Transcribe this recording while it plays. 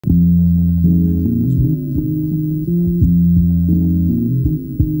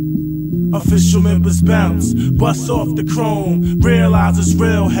Official members bounce, bust off the chrome. Realize it's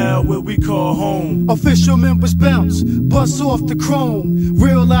real hell where we call home. Official members bounce, bust off the chrome.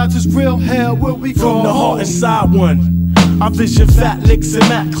 Realize it's real hell where we call home. From the heart inside one, I vision fat licks and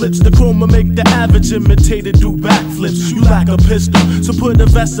mat clips. The chroma make the average imitator do backflips. You lack a pistol, so put a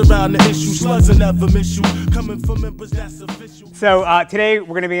vest around the issue. Slugs will never miss you. Coming from members that's official. So today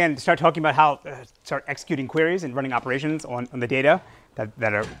we're going to start talking about how start executing queries and running operations on the data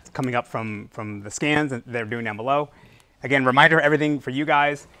that are coming up from the scans that they're doing down below. Again, reminder, everything for you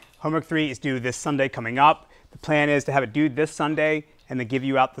guys. Homework 3 is due this Sunday coming up. The plan is to have it due this Sunday and then give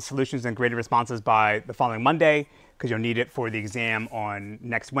you out the solutions and graded responses by the following Monday, because you'll need it for the exam on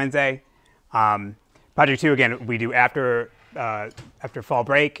next Wednesday. Project 2, again, we do after fall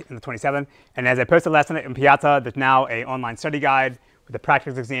break on the 27th. And as I posted last night in Piazza, there's now an online study guide with a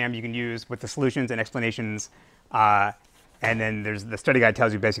practice exam you can use with the solutions and explanations. And then there's the study guide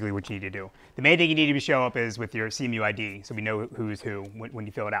tells you basically what you need to do. The main thing you need to show up is with your CMU ID, so we know who's who when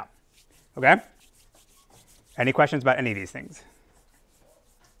you fill it out. Okay? Any questions about any of these things?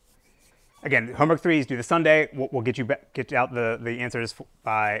 Again, homework 3 is due this Sunday. We'll get you out the answers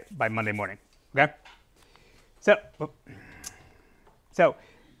by Monday morning. Okay? So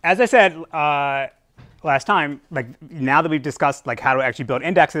as I said last time, like now that we've discussed like how to actually build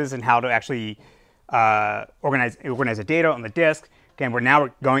indexes and how to actually organize the data on the disk, again, we're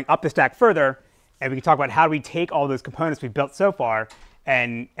going up the stack further, and we can talk about how do we take all those components we've built so far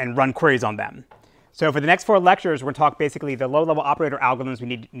and run queries on them. So for the next 4 lectures, we're going to talk basically the low-level operator algorithms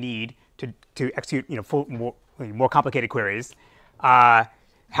we need to execute more complicated queries, how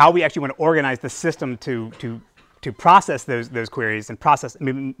we actually want to organize the system to process those queries, and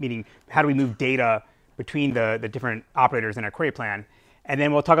meaning how do we move data between the different operators in our query plan. And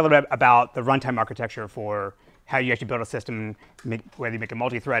then we'll talk a little bit about the runtime architecture for how you actually build a system, whether you make it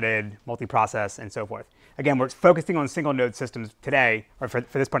multi-threaded, multi-process, and so forth. Again, we're focusing on single-node systems today, or for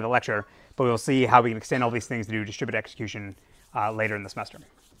this part of the lecture, but we'll see how we can extend all these things to do distributed execution later in the semester.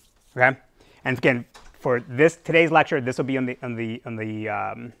 Okay? And again, for today's lecture, this will be on the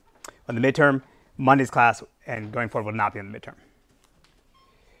midterm. Monday's class and going forward will not be on the midterm.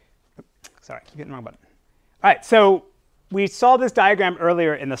 Sorry, keep hitting the wrong button. All right, so we saw this diagram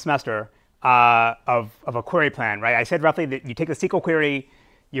earlier in the semester of a query plan, right? I said roughly that you take the SQL query,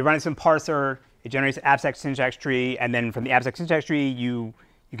 you run it some parser, it generates an abstract syntax tree, and then from the abstract syntax tree, you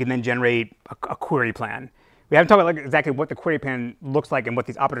can then generate a query plan. We haven't talked about exactly what the query plan looks like and what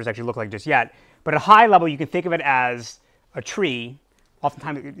these operators actually look like just yet, but at a high level, you can think of it as a tree.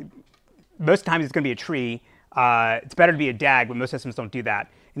 Oftentimes, most of the time, it's going to be a tree. It's better to be a DAG, but most systems don't do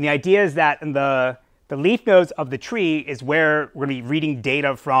that. And the idea is that in the leaf nodes of the tree is where we're going to be reading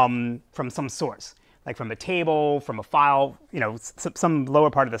data from some source, like from a table, from a file, some lower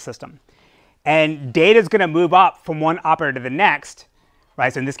part of the system. And data is going to move up from one operator to the next,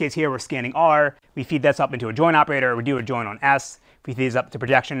 right? So in this case here, we're scanning R. We feed this up into a join operator. We do a join on S. We feed this up to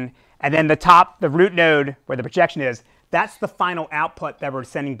projection. And then the root node where the projection is, that's the final output that we're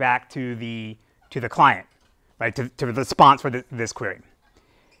sending back to the client, right? To the response for this query.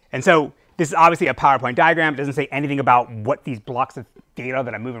 And so this is obviously a PowerPoint diagram. It doesn't say anything about what these blocks of data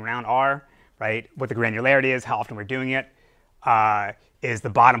that I'm moving around are, right? What the granularity is, how often we're doing it. Is the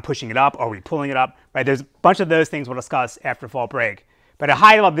bottom pushing it up? Are we pulling it up? Right? There's a bunch of those things we'll discuss after fall break. But at a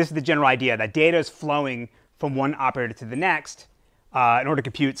high level, this is the general idea that data is flowing from one operator to the next in order to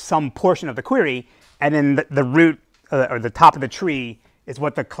compute some portion of the query, and then the root or the top of the tree is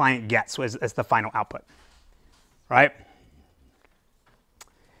what the client gets as the final output, right?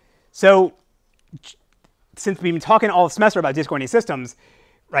 So since we've been talking all semester about disk-oriented systems,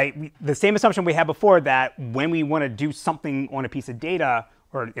 right, the same assumption we had before, that when we want to do something on a piece of data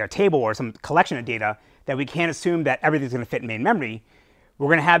or a table or some collection of data, that we can't assume that everything's going to fit in main memory. We're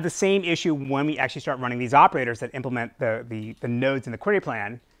going to have the same issue when we actually start running these operators that implement the nodes in the query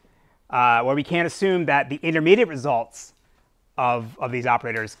plan, where we can't assume that the intermediate results of these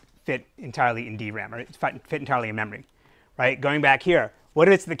operators fit entirely in DRAM or fit entirely in memory, right? Going back here, what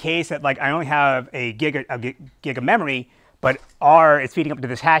if it's the case that like I only have a gig of memory, but R is feeding up to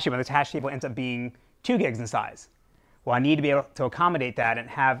this hash table, and this hash table ends up being 2 gigs in size? Well, I need to be able to accommodate that and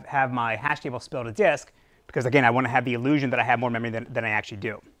have my hash table spill to disk, because again, I want to have the illusion that I have more memory than I actually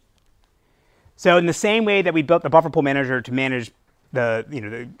do. So in the same way that we built the buffer pool manager to manage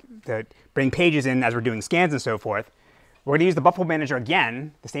the bring pages in as we're doing scans and so forth, we're going to use the buffer pool manager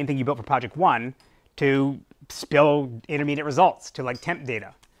again, the same thing you built for project 1, to spill intermediate results to like temp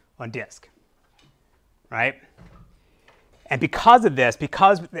data on disk, right? And because of this,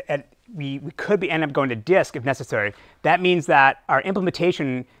 because we could end up going to disk if necessary, that means that our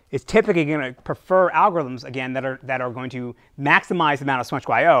implementation is typically going to prefer algorithms, again, that are going to maximize the amount of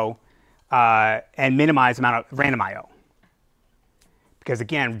sequential I/O and minimize the amount of random I/O. Because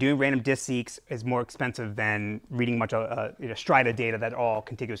again, doing random disk seeks is more expensive than reading much of stride of data that are all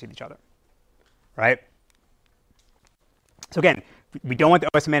contiguous with each other, right? So again, we don't want the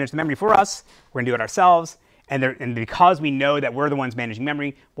OS to manage the memory for us. We're going to do it ourselves. And because we know that we're the ones managing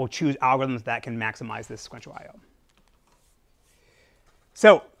memory, we'll choose algorithms that can maximize this sequential I/O.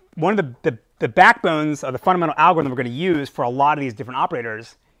 So one of the backbones of the fundamental algorithm we're going to use for a lot of these different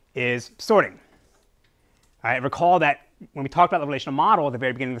operators is sorting. All right, recall that when we talked about the relational model at the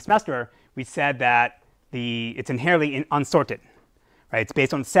very beginning of the semester, we said that it's inherently unsorted. Right? It's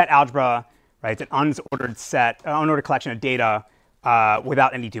based on set algebra. Right? It's an unordered collection of data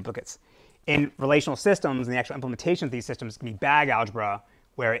without any duplicates. In relational systems, and the actual implementation of these systems can be bag algebra,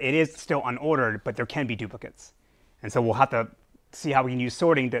 where it is still unordered, but there can be duplicates. And so we'll have to see how we can use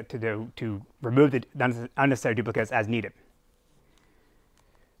sorting to remove the unnecessary duplicates as needed.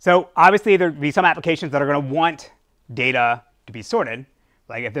 So obviously, there'll be some applications that are going to want data to be sorted.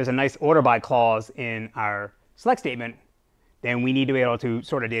 Like if there's a nice order by clause in our select statement, then we need to be able to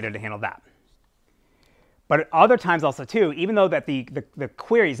sort our data to handle that. But at other times also too, even though that the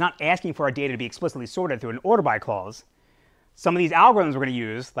query is not asking for our data to be explicitly sorted through an order by clause, some of these algorithms we're going to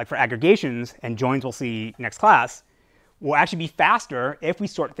use, like for aggregations and joins we'll see next class, will actually be faster if we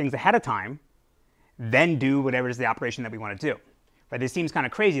sort things ahead of time, then do whatever is the operation that we want to do. Right? This seems kind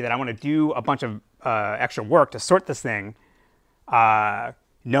of crazy that I want to do a bunch of extra work to sort this thing,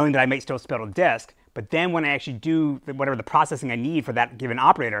 knowing that I might still spill a disk. But then when I actually do whatever the processing I need for that given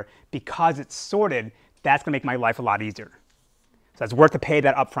operator, because it's sorted, that's going to make my life a lot easier. So it's worth to pay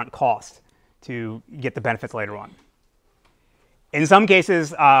that upfront cost to get the benefits later on. In some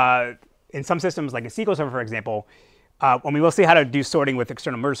cases, in some systems, like a SQL Server, for example, when we will see how to do sorting with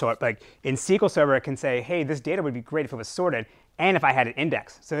external merge sort, like in SQL Server, it can say, hey, this data would be great if it was sorted and if I had an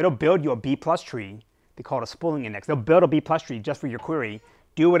index. So it'll build you a B+ tree. They call it a spooling index. They'll build a B+ tree just for your query,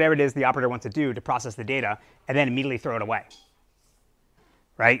 do whatever it is the operator wants to do to process the data, and then immediately throw it away.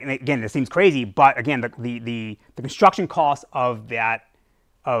 Right? And again, this seems crazy, but again, the construction cost of that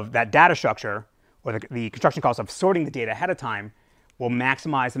data structure, or the construction cost of sorting the data ahead of time, will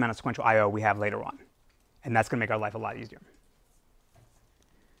maximize the amount of sequential I/O we have later on. And that's going to make our life a lot easier.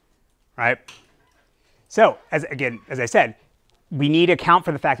 Right? So, as I said, we need to account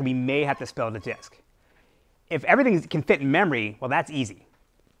for the fact that we may have to spill the disk. If everything can fit in memory, well, that's easy.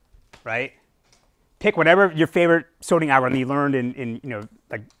 Right? Pick whatever your favorite sorting algorithm you learned in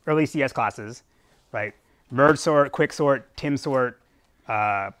like early CS classes, right? Merge sort, quick sort, Tim sort,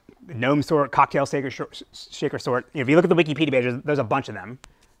 gnome sort, cocktail shaker sort. If you look at the Wikipedia page, there's a bunch of them.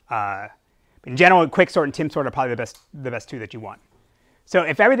 In general, quick sort and Tim sort are probably the best two that you want. So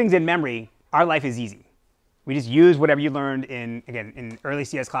if everything's in memory, our life is easy. We just use whatever you learned in early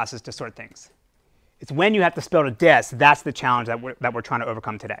CS classes to sort things. It's when you have to spill to disk that's the challenge that we're trying to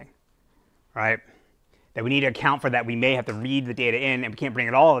overcome today, right? That we need to account for that we may have to read the data in and we can't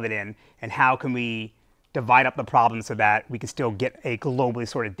bring all of it in, and how can we divide up the problem so that we can still get a globally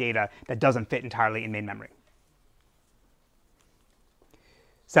sorted data that doesn't fit entirely in main memory.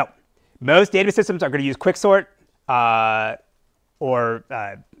 So most database systems are going to use quicksort or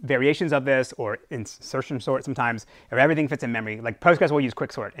variations of this, or insertion sort sometimes, if everything fits in memory. Like Postgres will use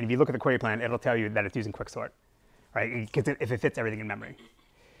quicksort, and if you look at the query plan, it'll tell you that it's using quicksort, right? Because if it fits everything in memory.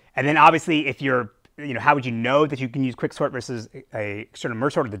 And then obviously, if you're how would you know that you can use quicksort versus a external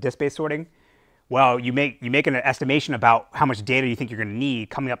merge sort or the disk-based sorting? Well, you make an estimation about how much data you think you're going to need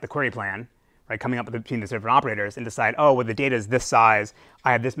coming up the query plan, right? Coming up between the different operators, and decide, oh, well, the data is this size.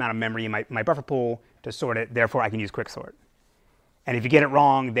 I have this amount of memory in my buffer pool to sort it. Therefore, I can use quicksort. And if you get it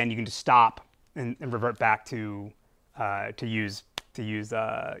wrong, then you can just stop and revert back to use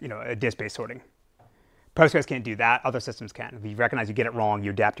a disk-based sorting. Postgres can't do that. Other systems can. If you recognize you get it wrong, you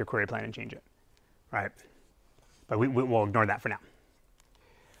adapt your query plan and change it. Right? But we'll ignore that for now.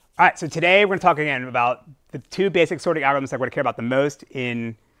 All right, so today we're going to talk again about the two basic sorting algorithms that we're going to care about the most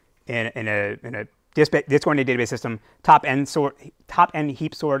in a disk-oriented database system. Top-end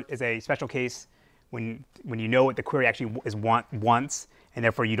heap sort is a special case when you know what the query actually wants, and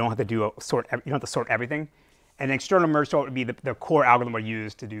therefore you don't have to you don't have to sort everything. And an external merge sort would be the core algorithm we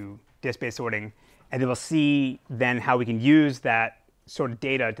use to do disk-based sorting. And then we'll see then how we can use that sorted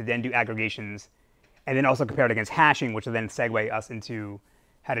data to then do aggregations, and then also compare it against hashing, which will then segue us into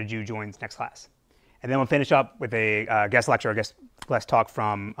how to do joins next class. And then we'll finish up with a guest lecture, guest talk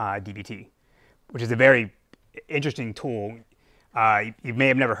from DBT, which is a very interesting tool. You may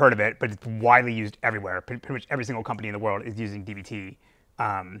have never heard of it, but it's widely used everywhere. Pretty much every single company in the world is using DBT.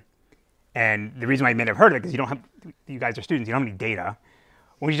 And the reason why you may have heard of it is because you guys are students, you don't have any data.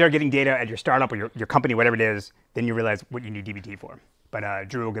 When you start getting data at your startup or your company, whatever it is, then you realize what you need DBT for. But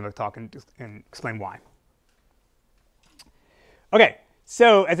Drew will give a talk and explain why. OK,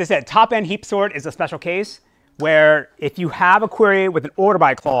 so as I said, top-end heap sort is a special case where if you have a query with an order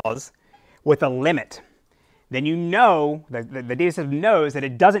by clause with a limit, then you know, the data system knows that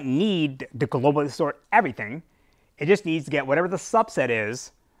it doesn't need to globally sort everything. It just needs to get whatever the subset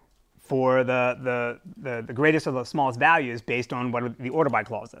is for the greatest or the smallest values based on what the order by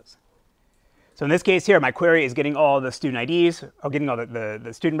clause is. So in this case here, my query is getting all the student IDs, or getting all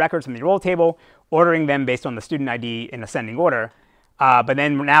the student records from the roll table, ordering them based on the student ID in ascending order. But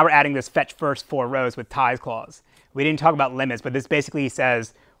then now we're adding this fetch first 4 rows with ties clause. We didn't talk about limits, but this basically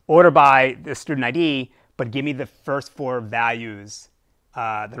says order by the student ID, but give me the first 4 values,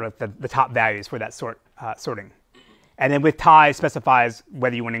 the top values for that sorting. And then with ties specifies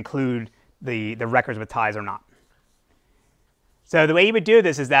whether you want to include the records with ties or not. So the way you would do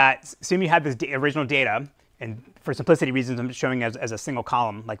this is that assume you have this original data, and for simplicity reasons, I'm just showing as a single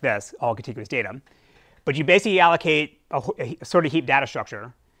column like this, all contiguous data. But you basically allocate a sorted heap data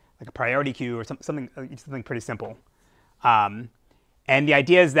structure, like a priority queue or something pretty simple. And the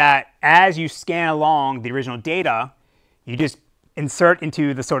idea is that as you scan along the original data, you just insert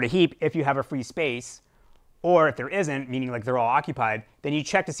into the sorted heap if you have a free space, or if there isn't, meaning like they're all occupied, then you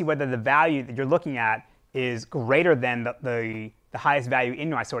check to see whether the value that you're looking at is greater than the highest value in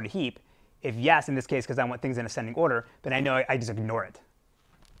my sorted heap. If yes, in this case, because I want things in ascending order, then I know I just ignore it.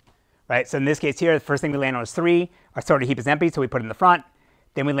 Right? So in this case here, the first thing we land on is 3. Our sorted heap is empty, so we put it in the front.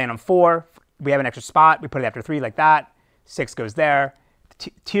 Then we land on 4. We have an extra spot. We put it after 3 like that. 6 goes there.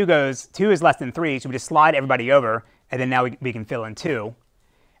 2 is less than 3, so we just slide everybody over, and then now we can fill in 2.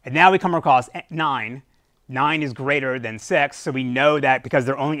 And now we come across 9. 9 is greater than 6, so we know that because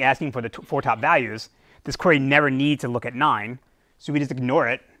they're only asking for the 4 top values, this query never needs to look at 9, so we just ignore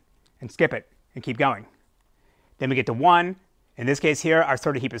it and skip it and keep going. Then we get to 1. In this case here, our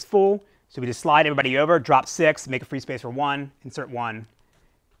sorted heap is full, so we just slide everybody over, drop 6, make a free space for 1, insert 1.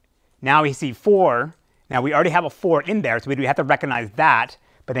 Now we see 4. Now we already have a 4 in there, so we have to recognize that.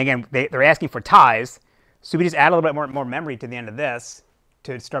 But then again, they're asking for ties, so we just add a little bit more memory to the end of this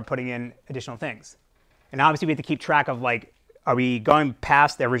to start putting in additional things. And obviously we have to keep track of, like, are we going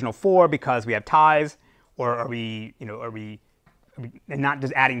past the original 4 because we have ties, or are we not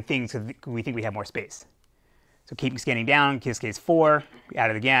just adding things because we think we have more space? So keep scanning down. In this case 4, we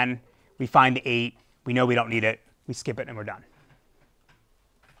add it again. We find the 8. We know we don't need it. We skip it, and we're done.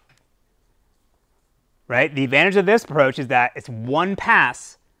 Right? The advantage of this approach is that it's one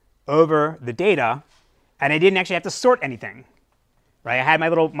pass over the data, and I didn't actually have to sort anything. Right? I had my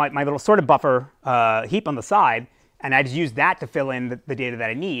little sorted buffer heap on the side, and I just used that to fill in the data that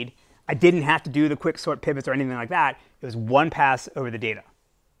I need. I didn't have to do the quick sort pivots or anything like that. It was one pass over the data.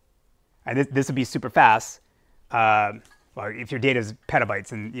 And this would be super fast. Well, if your data is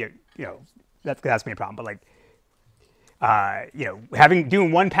petabytes, and that's going to be a problem. But like,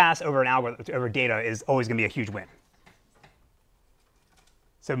 doing one pass over an algorithm over data is always going to be a huge win.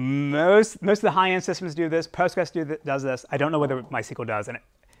 So most of the high-end systems do this. Postgres does this. I don't know whether MySQL does, and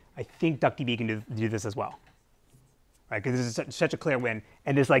I think DuckDB can do this as well. Right? Because this is such a clear win,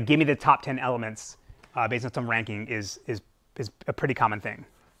 and just like give me the top 10 elements based on some ranking is a pretty common thing.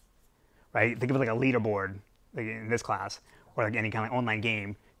 Right? Think of it like a leaderboard, like in this class, or like any kind of online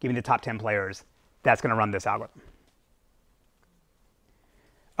game. Give me the top 10 players. That's going to run this algorithm.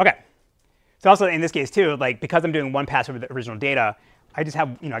 OK. So also in this case too, like because I'm doing one pass over the original data, I just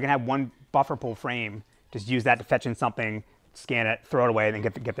have I can have one buffer pool frame. Just use that to fetch in something, scan it, throw it away, and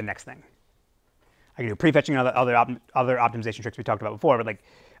then get the next thing. I can do prefetching and other optimization tricks we talked about before, but like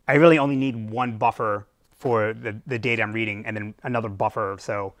I really only need one buffer for the data I'm reading, and then another buffer or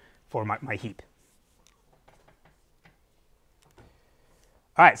so for my heap.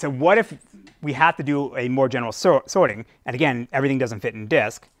 All right, so what if we have to do a more general sorting? And again, everything doesn't fit in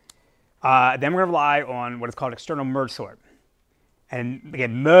disk. Then we're going to rely on what is called external merge sort. And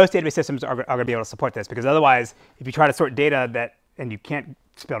again, most database systems are going to be able to support this, because otherwise, if you try to sort data and you can't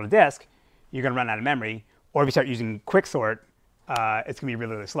spill to disk, you're going to run out of memory. Or if you start using quicksort, it's going to be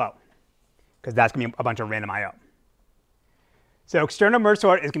really, really slow, because that's going to be a bunch of random I/O. So external merge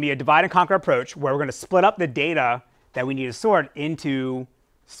sort is going to be a divide and conquer approach where we're going to split up the data that we need to sort into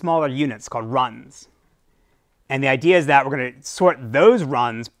smaller units called runs. And the idea is that we're going to sort those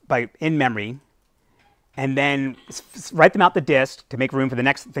runs in memory, and then write them out the disk to make room for the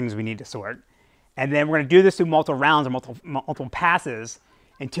next things we need to sort. And then we're going to do this through multiple rounds or multiple passes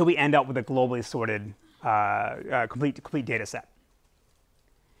until we end up with a globally sorted complete data set.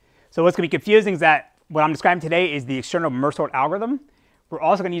 So what's going to be confusing is that what I'm describing today is the external merge sort algorithm. We're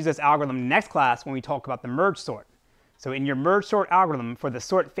also going to use this algorithm next class when we talk about the merge sort. So in your merge sort algorithm, for the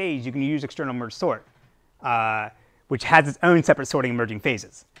sort phase, you can use external merge sort, which has its own separate sorting and merging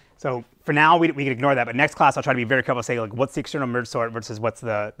phases. So for now, we can ignore that. But next class, I'll try to be very careful to say, like, what's the external merge sort versus what's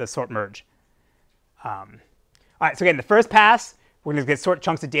the sort merge. All right, so again, the first pass, we're going to get sort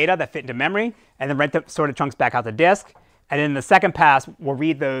chunks of data that fit into memory, and then write the sorted chunks back out to disk. And then in the second pass, we'll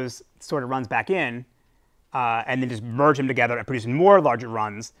read those sorted runs back in, and then just merge them together and produce more larger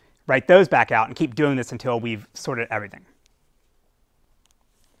runs, write those back out, and keep doing this until we've sorted everything.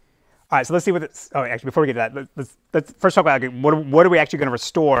 All right, so let's see what it's, oh, actually, before we get to that, let's first talk about what are we actually going to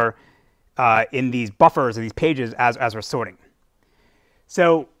restore in these buffers or these pages as we're sorting.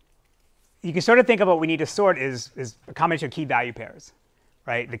 So you can sort of think of what we need to sort is a combination of key value pairs,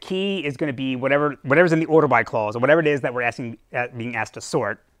 right? The key is going to be whatever's in the order by clause, or whatever it is that we're being asked to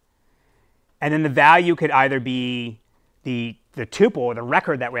sort. And then the value could either be the tuple, or the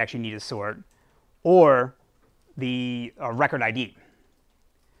record that we actually need to sort, or the record ID.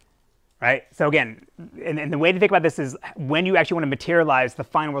 Right? So again, and the way to think about this is when you actually want to materialize the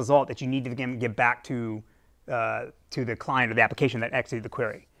final result that you need to give back to the client or the application that executed the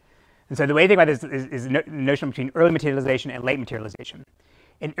query. And so the way to think about this is the notion between early materialization and late materialization.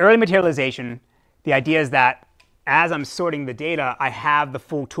 In early materialization, the idea is that as I'm sorting the data, I have the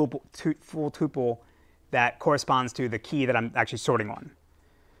full tuple that corresponds to the key that I'm actually sorting on,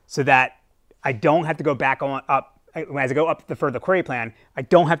 so that I don't have to go back up. As I go up the further query plan, I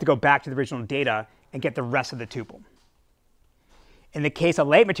don't have to go back to the original data and get the rest of the tuple. In the case of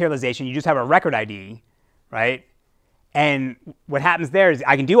late materialization, you just have a record ID, right? And what happens there is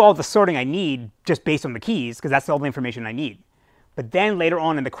I can do all the sorting I need just based on the keys, because that's all the information I need. But then later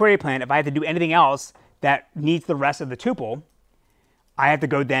on in the query plan, if I have to do anything else that needs the rest of the tuple, I have to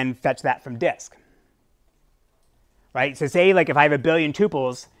go then fetch that from disk. Right? So say like if I have a billion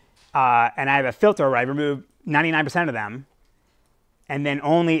tuples and I have a filter where I remove 99% of them, and then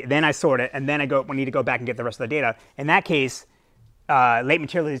I sort it, and then I need to go back and get the rest of the data. In that case, late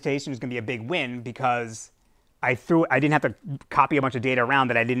materialization is going to be a big win because I didn't have to copy a bunch of data around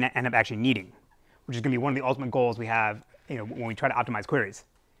that I didn't end up actually needing, which is going to be one of the ultimate goals we have, when we try to optimize queries.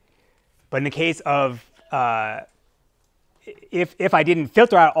 But in the case of if I didn't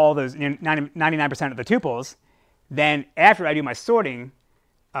filter out all those 99% of the tuples, then after I do my sorting,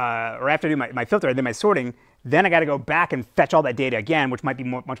 or after I do my filter and then my sorting, then I got to go back and fetch all that data again, which might be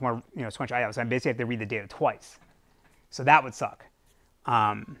much more sequential I/O. So I basically have to read the data twice. So that would suck.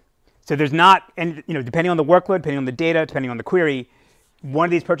 So there's not, and depending on the workload, depending on the data, depending on the query, one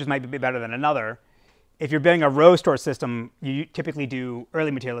of these approaches might be better than another. If you're building a row store system, you typically do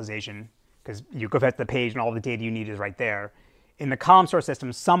early materialization because you go back to the page and all the data you need is right there. In the column store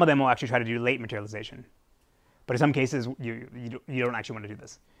system, some of them will actually try to do late materialization. But in some cases, you don't actually want to do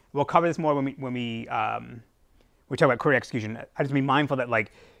this. We'll cover this more when we talk about query execution. I just be mindful that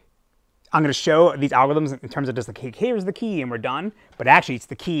I'm going to show these algorithms in terms of just here's the key and we're done. But actually, it's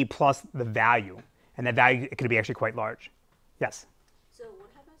the key plus the value, and that value could be actually quite large. Yes. So what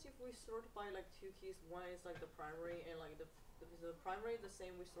happens if we sort by two keys? One is the primary, and the primary the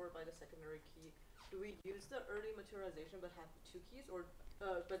same we sort by the secondary key. Do we use the early materialization but have two keys, or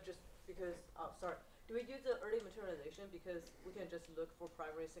but just because? Do we use the early materialization because we can just look for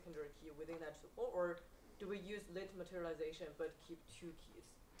primary, secondary key within that tuple, or do we use late materialization but keep two keys?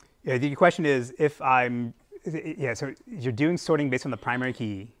 Yeah, the question is so you're doing sorting based on the primary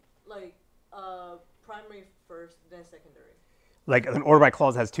key. Primary first, then secondary. Like an order by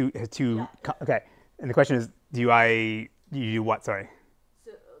clause has two. Yeah. Okay, and the question is, you do what? Sorry.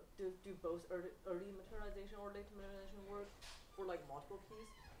 So do both early materialization or late materialization work for multiple keys?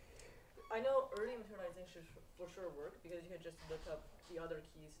 I know early materialization for sure work because you can just look up the other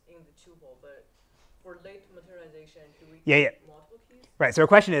keys in the tuple, but for late materialization, do we use multiple keys? Right. So our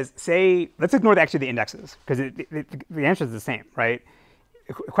question is, let's ignore the indexes because the answer is the same, right?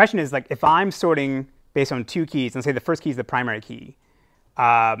 The question is if I'm sorting based on two keys, and say the first key is the primary key,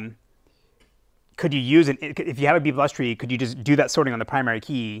 could you use if you have a B+ tree, could you just do that sorting on the primary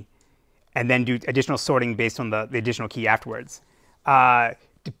key, and then do additional sorting based on the additional key afterwards?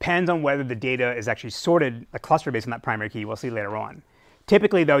 Depends on whether the data is actually sorted, a cluster based on that primary key. We'll see later on.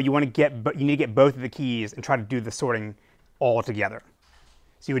 Typically, though, you need to get both of the keys and try to do the sorting all together.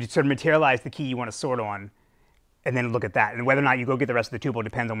 So you would sort of materialize the key you want to sort on, and then look at that. And whether or not you go get the rest of the tuple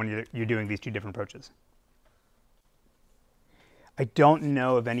depends on when you're doing these two different approaches. I don't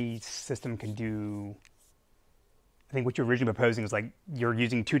know if any system can do. I think what you're originally proposing is like you're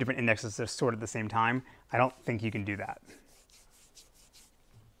using two different indexes to sort at the same time. I don't think you can do that.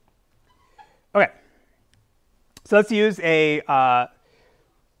 Okay. So let's use sort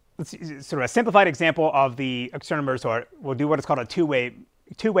of a simplified example of the external merge sort. We'll do what is called a two-way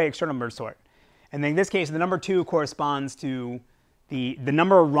external merge sort. And in this case, the number 2 corresponds to the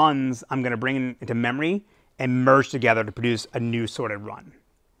number of runs I'm going to bring into memory and merge together to produce a new sorted run.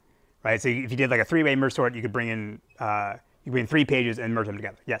 Right? So if you did like a 3-way merge sort, you could bring in 3 pages and merge them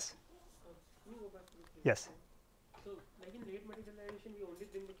together. Yes? Can you go back to the previous Yes. slide? So like in late materialization, we only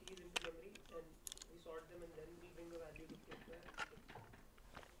bring the keys into memory and we sort them and then we bring the value to flip there.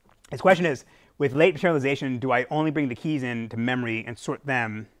 His question is, with late materialization, do I only bring the keys into memory and sort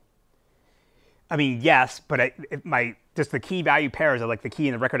them? I mean, yes, but just the key value pairs are like the key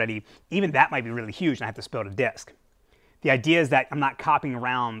and the record ID. Even that might be really huge, and I have to spill to disk. The idea is that I'm not copying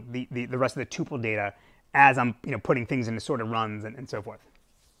around the rest of the tuple data as I'm putting things into sorted runs and so forth.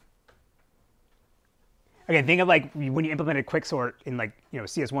 Again, think of like when you implemented quicksort in like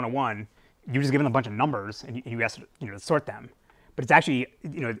CS 101, you're just given a bunch of numbers and you ask to sort them. But it's actually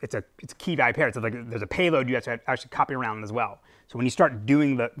it's a key value pair. So like there's a payload you have to actually copy around as well. So when you start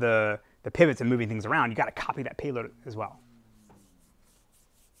doing the pivots and moving things around, you got to copy that payload as well.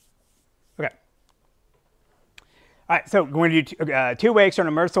 Okay. All right, so we're going to do two-way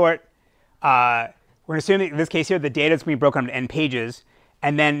external merge sort. We're going to assume that in this case here, the data is going to be broken up into n pages.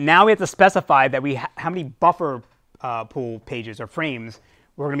 And then now we have to specify that how many buffer pool pages or frames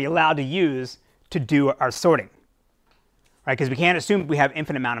we're going to be allowed to use to do our sorting. Right? Because we can't assume we have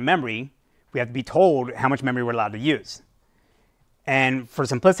infinite amount of memory. We have to be told how much memory we're allowed to use. And for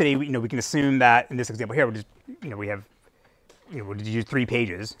simplicity, we can assume that in this example here, we'll just use 3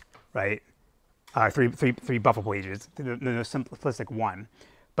 pages, right? Three buffer pages, the simplistic one.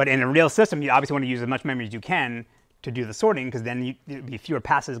 But in a real system, you obviously want to use as much memory as you can to do the sorting, because then there'll be fewer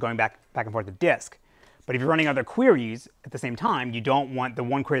passes going back and forth to disk. But if you're running other queries at the same time, you don't want the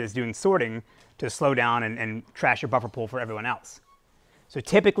one query that's doing sorting to slow down and trash your buffer pool for everyone else. So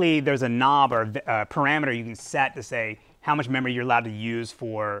typically, there's a knob or a parameter you can set to say how much memory you're allowed to use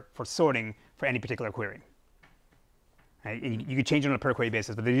for sorting for any particular query. Right? And you can change it on a per query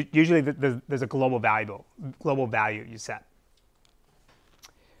basis, but usually there's a global value you set.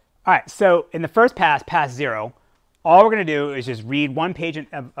 All right, so in the first pass 0, all we're going to do is just read one page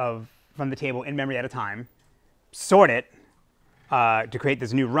from the table in memory at a time, sort it to create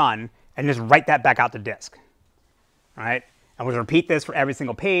this new run, and just write that back out to disk. All right, and we'll repeat this for every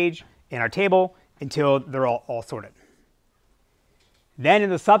single page in our table until they're all sorted. Then in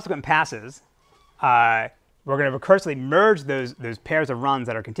the subsequent passes, we're going to recursively merge those pairs of runs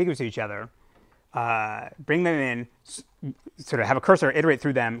that are contiguous to each other, bring them in, sort of have a cursor, iterate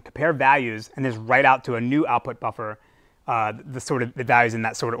through them, compare values, and just write out to a new output buffer the values in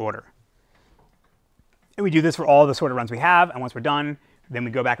that sort of order. And we do this for all the sorted runs we have, and once we're done, then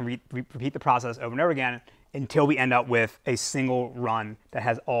we go back and repeat the process over and over again until we end up with a single run that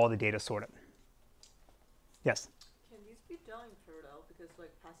has all the data sorted. Yes? Can these be done in parallel? Because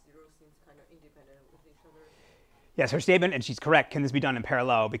like pass 0 seems kind of independent with each other. Yes, her statement, and she's correct. Can this be done in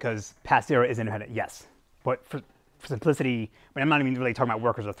parallel? Because pass 0 is independent. Yes. But for simplicity, I'm not even really talking about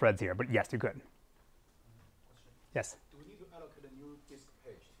workers or threads here, but yes, you could. Yes? Do we need to allocate a new disk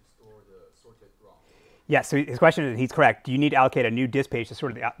page to store the sorted run? Yes, so his question is, he's correct. Do you need to allocate a new disk page to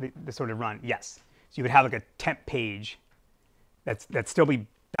sort the sorted run? Yes. So you would have like a temp page that's still be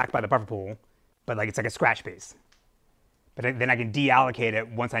backed by the buffer pool, but like it's like a scratch space. But then I can deallocate it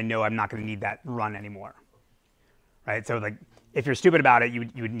once I know I'm not going to need that run anymore. Right? So like if you're stupid about it, you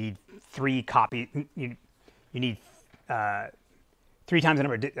would need 3 copies. You need 3 times the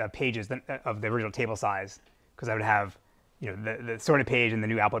number of pages of the original table size, because I would have the sorted page and the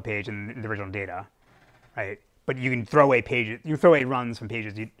new output page and the original data, right? But you can throw away pages. You throw away runs from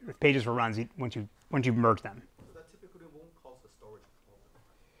pages. Pages for runs once you merge them. So that typically won't cause a storage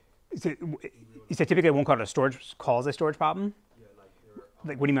problem. You said typically it won't cause a storage problem. Yeah,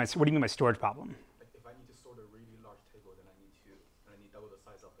 Like what do you mean by storage problem? like if I need to sort a really large table, then I need double the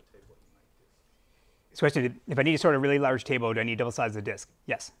size of the table in my disk. This question: if I need to sort a really large table, do I need double size of the disk?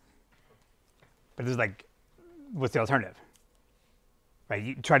 Yes. But this is like, what's the alternative? Right?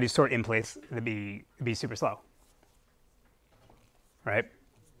 You try to sort in place, it'd be super slow. Right?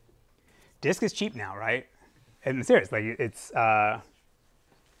 Disk is cheap now, right? And serious, like it's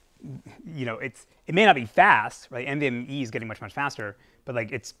it may not be fast, right? NVMe is getting much faster, but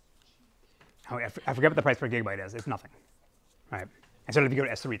like I forget what the price per gigabyte is. It's nothing, right? And so if you go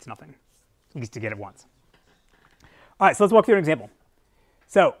to S3, it's nothing. At least to get it once. All right, so let's walk through an example.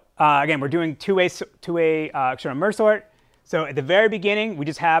 So again, we're doing two-way external merge sort. So at the very beginning, we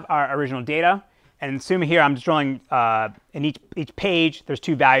just have our original data. And assuming here, I'm just drawing in each page, there's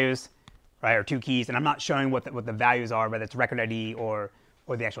 2 values, right, or 2 keys. And I'm not showing what the values are, whether it's record ID or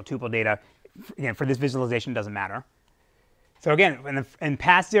the actual tuple data. Again, for this visualization, it doesn't matter. So again, in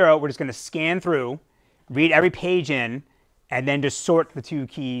pass 0, we're just going to scan through, read every page in, and then just sort the 2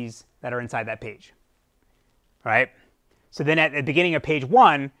 keys that are inside that page. All right? So then at the beginning of page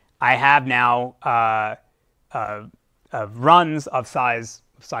 1, I have now runs of size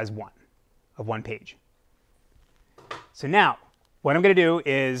 1, of 1 page. So now, what I'm going to do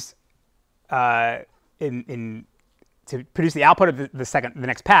is, to produce the output of the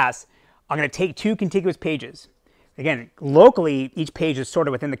next pass, I'm going to take 2 contiguous pages. Again, locally, each page is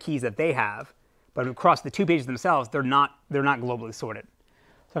sorted within the keys that they have, but across the 2 pages themselves, they're not globally sorted.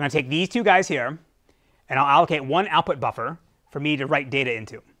 So I'm going to take these 2 guys here, and I'll allocate 1 output buffer for me to write data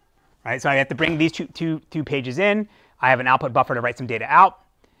into. Right? So I have to bring these two pages in. I have an output buffer to write some data out.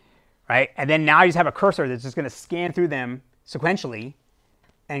 Right? And then now I just have a cursor that's just going to scan through them sequentially,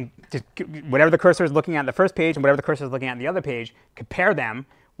 and just whatever the cursor is looking at the first page and whatever the cursor is looking at the other page, compare them.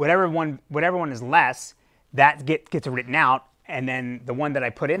 Whatever one is less, that gets written out, and then the one that I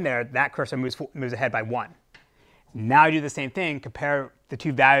put in there, that cursor moves ahead by 1. Now I do the same thing, compare the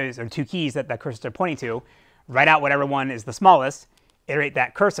 2 values or 2 keys that cursors are pointing to, write out whatever one is the smallest, iterate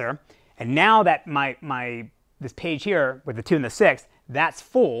that cursor, and now that this page here with the 2 and the 6, that's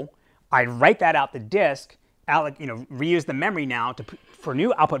full. I write that out the disk, reuse the memory now for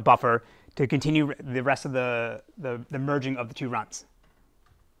new output buffer to continue the rest of the merging of the 2 runs.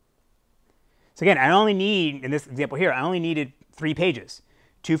 So again, I only need, in this example here, I only needed 3 pages,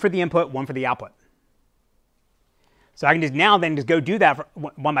 2 for the input, 1 for the output. So I can just go do that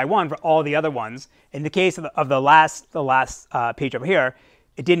one by one for all the other ones. In the case of the last page over here,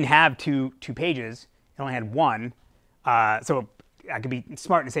 it didn't have two pages. It only had 1. So I could be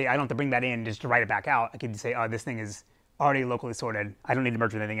smart and say I don't have to bring that in just to write it back out. I could say, oh, this thing is already locally sorted. I don't need to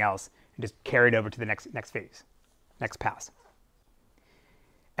merge with anything else, and just carry it over to the next phase, next pass.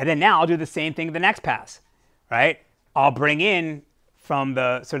 And then now I'll do the same thing the next pass, right? I'll bring in from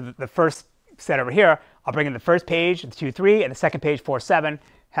the first set over here, I'll bring in the first page, 2, 3, and the second page, 4, 7,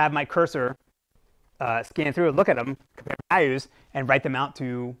 have my cursor scan through, look at them, compare values, and write them out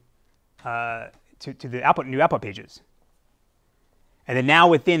to the new output pages. And then now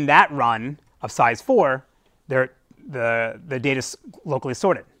within that run of size 4, the data is locally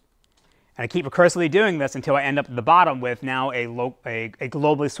sorted. And I keep recursively doing this until I end up at the bottom with now a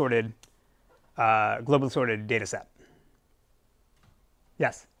globally sorted data set.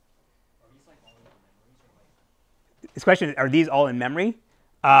 Yes? This question is, are these all in memory?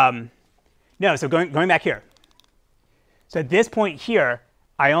 No, so going back here. So at this point here,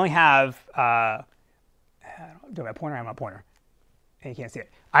 I only have, do I have a pointer? I have a pointer. And you can't see it.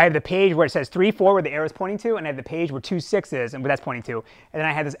 I have the page where it says 3, 4, where the arrow is pointing to, and I have the page where 2, 6 is, and where that's pointing to. And then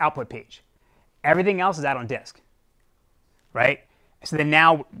I have this output page. Everything else is out on disk, right? So then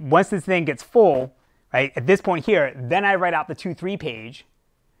now, once this thing gets full, right, at this point here, then I write out the 2, 3 page,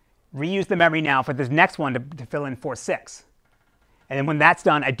 reuse the memory now for this next one to fill in 4, 6. And then when that's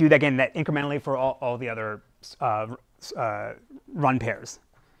done, I do that again incrementally for all the other run pairs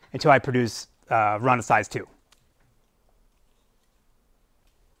until I produce run of size 2.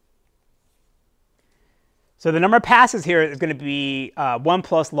 So the number of passes here is going to be 1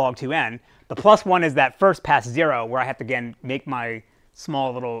 plus log 2n. The plus 1 is that first pass 0, where I have to, again, make my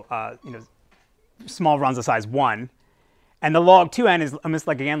small little, small runs of size 1. And the log 2n is almost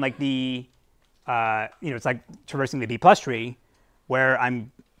like, again, like the, it's like traversing the B plus tree, where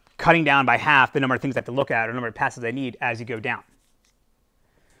I'm cutting down by half the number of things I have to look at or the number of passes I need as you go down.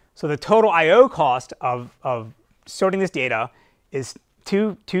 So the total I/O cost of sorting this data is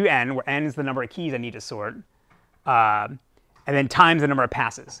 2n, where n is the number of keys I need to sort, and then times the number of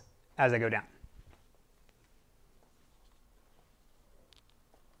passes as I go down.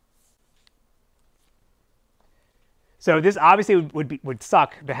 So this obviously would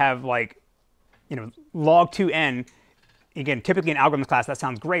suck to have, like, log 2n. Again, typically in algorithms class, that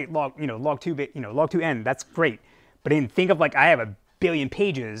sounds great. Log 2n, that's great. But then think of, like, I have a billion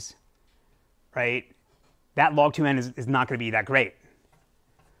pages, right? That log 2n is not going to be that great.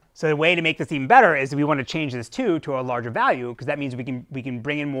 So the way to make this even better is we want to change this 2 to a larger value, because that means we can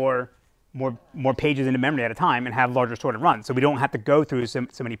bring in more pages into memory at a time and have larger sorted runs. So we don't have to go through so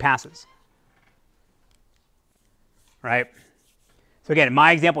many passes. Right? So again, in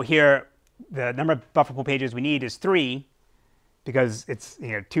my example here, the number of buffer pool pages we need is 3, because it's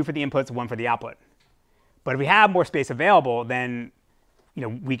 2 for the inputs, 1 for the output. But if we have more space available, then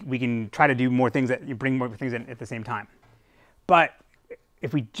we can try to do more things that you bring more things in at the same time. But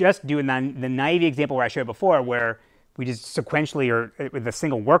if we just do the naive example where I showed before, where we just sequentially or with a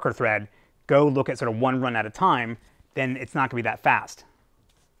single worker thread go look at sort of one run at a time, then it's not going to be that fast.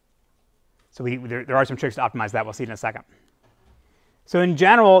 So there are some tricks to optimize that. We'll see in a second. So in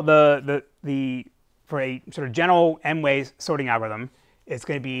general, for a sort of general n-way sorting algorithm, it's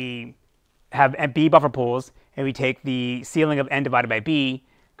going to have b buffer pools, and we take the ceiling of n divided by b,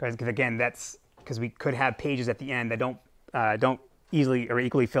 because again, that's because we could have pages at the end that don't easily or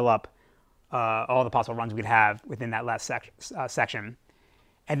equally fill up all the possible runs we could have within that last section.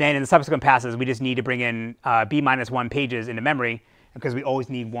 And then in the subsequent passes, we just need to bring in b minus 1 pages into memory, because we always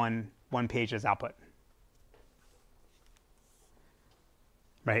need one page as output.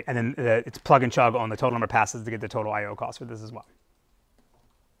 Right? And then it's plug and chug on the total number of passes to get the total I/O cost for this as well.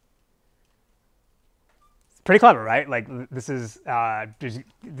 It's pretty clever, right? Like this is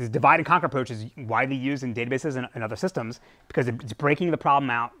this divide and conquer approach is widely used in databases and other systems because it's breaking the problem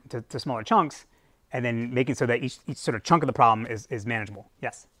out to smaller chunks and then making so that each sort of chunk of the problem is manageable.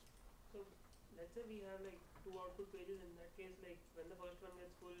 Yes? So let's say we have like 2 output pages. In that case, like when the first one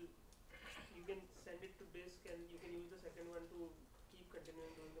gets full, you can send it to disk and you can use the second one to keep continuing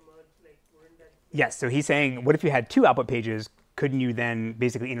doing the merge. Like wouldn't that? Yes. So he's saying, what if you had 2 output pages? Couldn't you then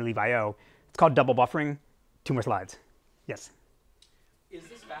basically interleave I/O? It's called double buffering. 2 more slides. Yes. Is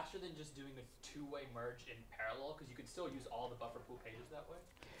this faster than just doing the 2-way merge in parallel? Because you could still use all the buffer pool pages that way.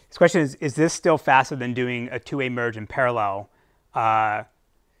 This question is this still faster than doing a 2-way merge in parallel?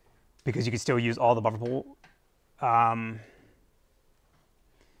 Because you could still use all the buffer pool. I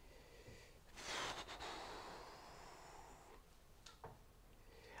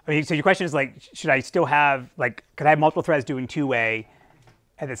mean, so your question is like, should I still have could I have multiple threads doing 2-way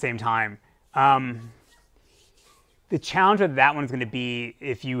at the same time? The challenge with that one is going to be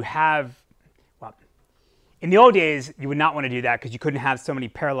if you have, well, in the old days, you would not want to do that because you couldn't have so many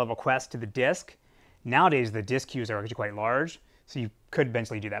parallel requests to the disk. Nowadays, the disk queues are actually quite large, so you could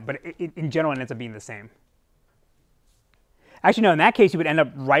eventually do that. But in general, it ends up being the same. Actually, no, in that case, you would end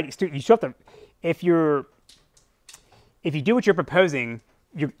up writing, you still have to, if you do what you're proposing,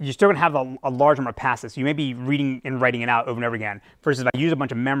 you're still going to have a large number of passes. So you may be reading and writing it out over and over again. Versus if I use a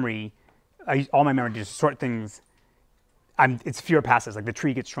bunch of memory, I use all my memory to just sort things, it's fewer passes, like the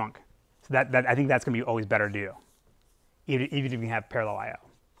tree gets shrunk. So that I think that's going to be always better to do, even if you have parallel I/O.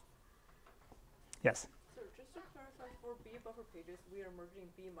 Yes? So just to clarify, for B buffer pages, we are merging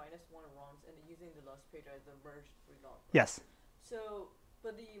B minus 1 runs and using the last page as the merged result. Right? Yes. So,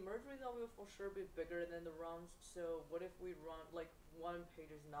 but the merged result will for sure be bigger than the runs. So what if we run, like 1 page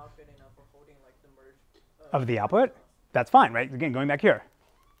is not good enough for holding like the merge of the output? That's fine, right? Again, going back here.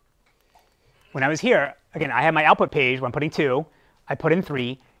 When I was here, again, I have my output page where I'm putting 2. I put in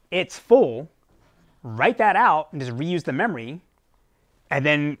 3. It's full. Write that out and just reuse the memory, and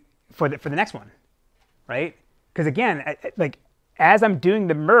then for the next one, right? Because again, as I'm doing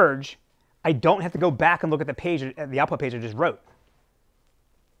the merge, I don't have to go back and look at the page, at the output page I just wrote.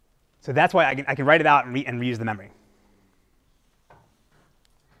 So that's why I can write it out and reuse the memory.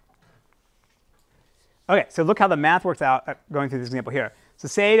 Okay, so look how the math works out going through this example here. So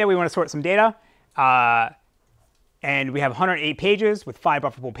say that we want to sort some data, and we have 108 pages with 5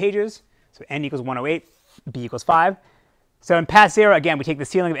 buffer pool pages. So n equals 108, b equals 5. So in pass 0, again, we take the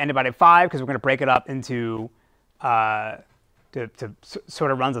ceiling of n divided by 5 because we're going to break it up into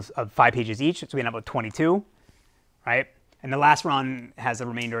sort of runs of 5 pages each. So we end up with 22, right? And the last run has a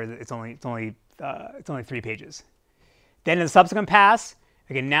remainder. It's only 3 pages. Then in the subsequent pass,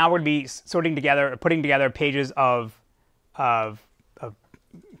 again, now we're going to be sorting together, or putting together pages of 5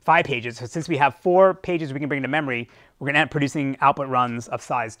 pages. So since we have 4 pages we can bring to memory, we're going to end up producing output runs of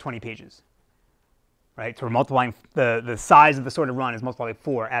size 20 pages. Right? So we're multiplying the size of the sorted run is multiplied by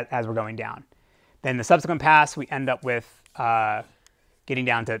 4 as we're going down. Then the subsequent pass, we end up with getting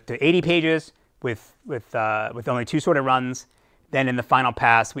down to 80 pages with only 2 sorted runs. Then in the final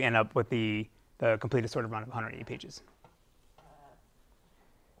pass, we end up with the completed sorted run of 180 pages.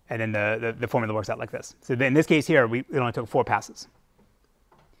 And then the formula works out like this. So in this case here, it only took 4 passes.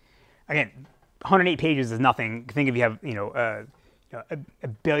 Again, 108 pages is nothing. Think if you have a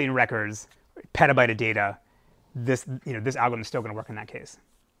billion records, petabyte of data, this algorithm is still going to work in that case.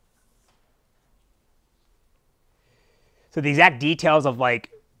 So the exact details of can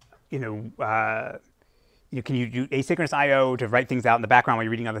you do asynchronous I/O to write things out in the background while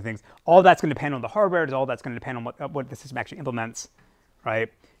you're reading other things? All that's going to depend on the hardware. All that's going to depend on what the system actually implements, right?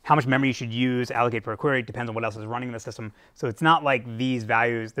 How much memory you should use, allocate per query, depends on what else is running in the system. So it's not like these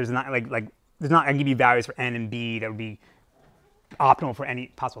values. There's not like there's not going to give you values for n and b that would be optimal for any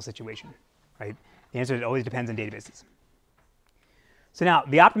possible situation, right? The answer is it always depends on databases. So now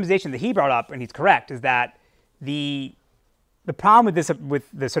the optimization that he brought up, and he's correct, is that the problem with this, with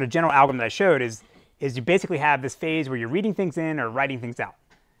the sort of general algorithm that I showed is you basically have this phase where you're reading things in or writing things out,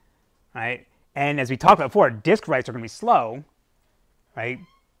 right? And as we talked about before, disk writes are going to be slow, right?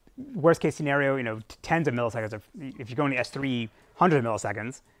 Worst case scenario, you know, tens of milliseconds. If you go into S3, hundreds of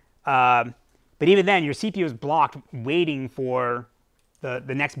milliseconds. But even then, your CPU is blocked waiting for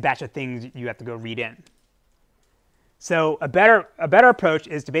the next batch of things you have to go read in. So a better approach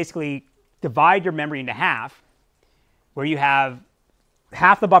is to basically divide your memory into half, where you have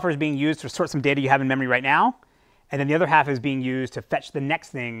half the buffer is being used to sort some data you have in memory right now, and then the other half is being used to fetch the next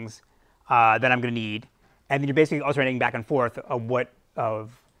things that I'm going to need. And then you're basically alternating back and forth of what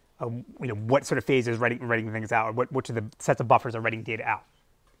sort of phase is writing things out, or which of the sets of buffers are writing data out,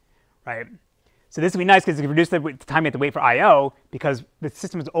 right? So this would be nice because it reduces the time you have to wait for I/O, because the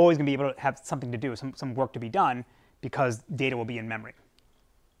system is always going to be able to have something to do, some work to be done, because data will be in memory.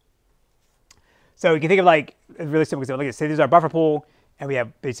 So you can think of like a really simple example. Like, say there's our buffer pool, and we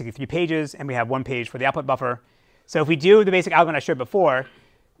have basically 3 pages, and we have 1 page for the output buffer. So if we do the basic algorithm I showed before,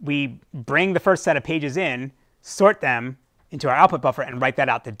 we bring the first set of pages in, sort them into our output buffer, and write that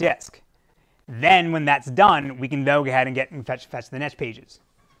out to disk. Then when that's done, we can go ahead and fetch the next pages,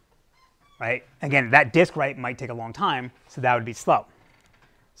 right? Again, that disk write might take a long time, so that would be slow.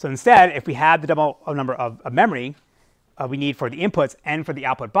 So instead, if we have the double number of memory we need for the inputs and for the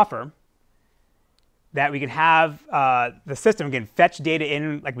output buffer, that we can have the system again fetch data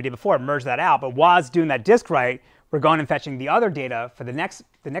in like we did before, merge that out. But while it's doing that disk write, we're going and fetching the other data for the next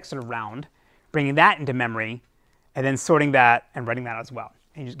sort of round, bringing that into memory, and then sorting that and writing that as well.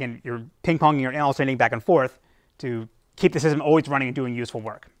 And again, you're ping-ponging or alternating back and forth to keep the system always running and doing useful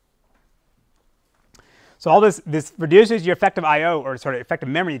work. So all this reduces your effective I/O, or sort of effective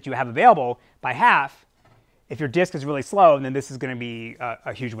memory that you have available, by half. If your disk is really slow, then this is going to be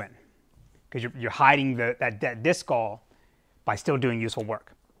a huge win, because you're hiding that disk call by still doing useful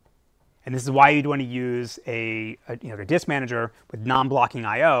work. And this is why you'd want to use a disk manager with non-blocking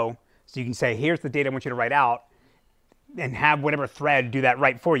I/O, so you can say, here's the data I want you to write out, and have whatever thread do that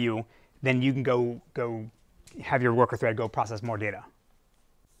write for you. Then you can go have your worker thread go process more data.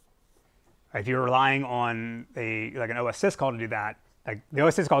 If you're relying on like an OS sys call to do that, like the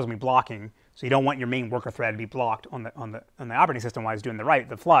OS sys call is going to be blocking, so you don't want your main worker thread to be blocked on the operating system while it's doing the write,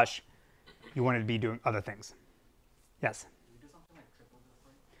 the flush. You want it to be doing other things. Yes.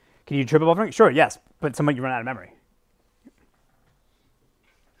 Can you triple buffering? Sure, yes, but somewhat you run out of memory.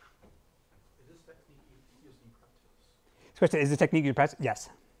 Is this technique used in practice? Question, is this technique used in practice? Yes.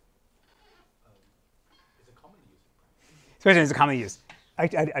 Is it commonly used in practice? Question, is it commonly used?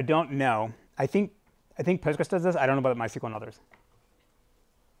 I don't know. I think Postgres does this. I don't know about MySQL and others.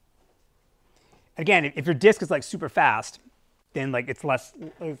 Again, if your disk is like super fast, then like it's less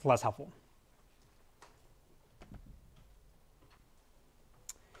helpful.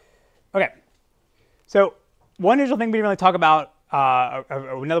 Okay. So one usual thing we didn't really talk about,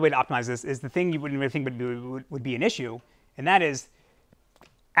 another way to optimize this, is the thing you wouldn't really think would be an issue, and that is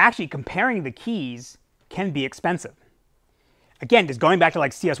actually comparing the keys can be expensive. Again, just going back to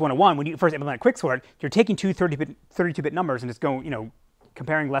like CS 101, when you first implement quicksort, you're taking two 32-bit numbers and just going,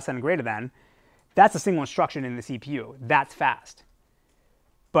 comparing less than and greater than. That's a single instruction in the CPU. That's fast.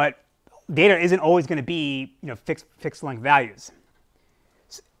 But data isn't always going to be fixed length values.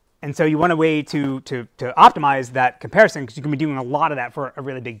 And so you want a way to optimize that comparison, because you can be doing a lot of that for a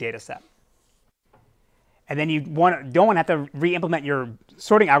really big data set. And then you don't want to have to re-implement your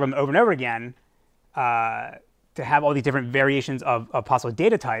sorting algorithm over and over again to have all these different variations of possible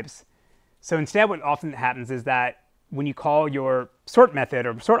data types. So instead, what often happens is that when you call your sort method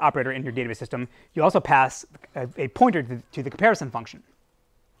or sort operator in your database system, you also pass a pointer to the comparison function.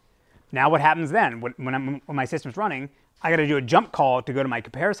 Now what happens then? When my system's running, I got to do a jump call to go to my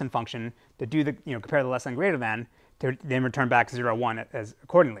comparison function to do the compare the less than greater than, to then return back 0, 1 as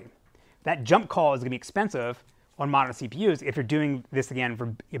accordingly. That jump call is going to be expensive on modern CPUs if you're doing this again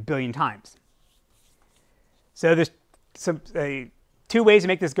for a billion times. So there's two ways to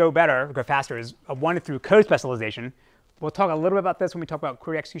make this go better, go faster. Is one through code specialization. We'll talk a little bit about this when we talk about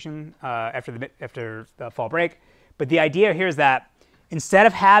query execution after the fall break. But the idea here is that instead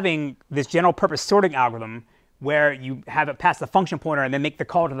of having this general purpose sorting algorithm where you have it pass the function pointer and then make the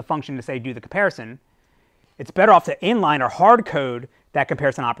call to the function to say do the comparison, it's better off to inline or hard code that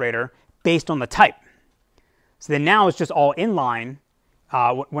comparison operator based on the type. So then now it's just all inline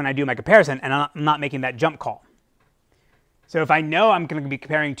when I do my comparison, and I'm not making that jump call. So if I know I'm going to be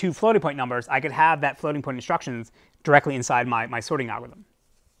comparing two floating point numbers, I could have that floating point instructions directly inside my sorting algorithm.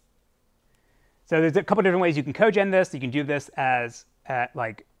 So there's a couple different ways you can cogen this. You can do this as at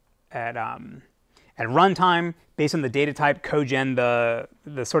runtime, based on the data type, cogen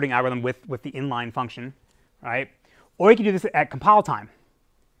the sorting algorithm with the inline function, right? Or you can do this at compile time.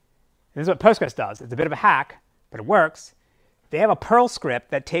 This is what Postgres does. It's a bit of a hack, but it works. They have a Perl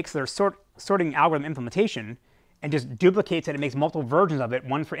script that takes their sorting algorithm implementation and just duplicates it and makes multiple versions of it,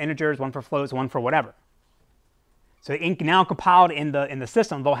 one for integers, one for floats, one for whatever. So now compiled in the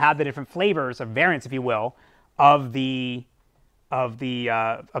system, they'll have the different flavors or variants, if you will, of the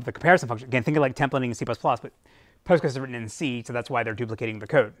comparison function. Again, think of like templating in C++, but Postgres is written in C, so that's why they're duplicating the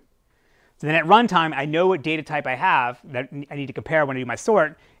code. So then at runtime, I know what data type I have that I need to compare when I do my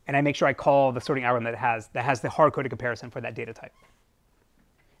sort, and I make sure I call the sorting algorithm that has the hard-coded comparison for that data type.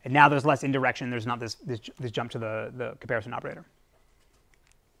 And now there's less indirection. There's not this jump to the comparison operator.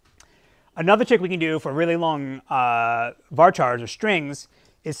 Another trick we can do for really long varchars or strings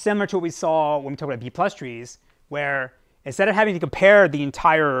is similar to what we saw when we talked about B+ trees, where instead of having to compare the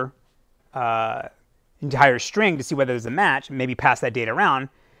entire string to see whether there's a match and maybe pass that data around,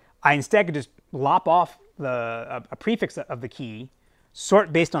 I instead could just lop off a prefix of the key,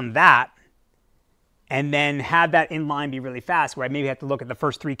 sort based on that, and then have that inline be really fast, where I maybe have to look at the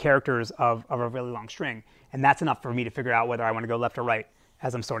first 3 characters of a really long string. And that's enough for me to figure out whether I want to go left or right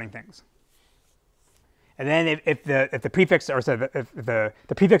as I'm sorting things. And then if the prefix, or so if the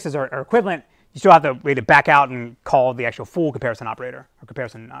prefixes are equivalent, you still have the way to back out and call the actual full comparison operator or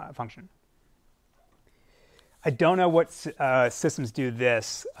comparison function. I don't know what systems do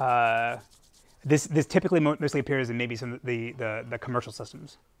this. This typically mostly appears in maybe some of the commercial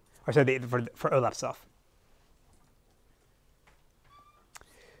systems, or so for OLAP stuff.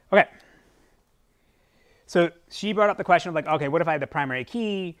 Okay. So she brought up the question of like, okay, what if I have the primary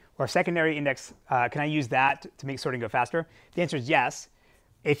key or secondary index? Can I use that to make sorting go faster? The answer is yes.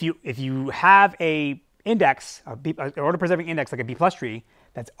 If you have a index, an order preserving index like a B+ tree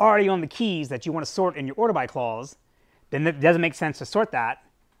that's already on the keys that you want to sort in your order by clause, then it doesn't make sense to sort that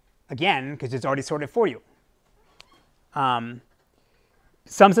again because it's already sorted for you. Some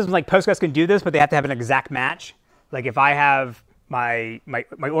systems like Postgres can do this, but they have to have an exact match. Like if I have my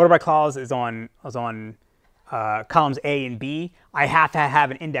order by clause is on columns A and B, I have to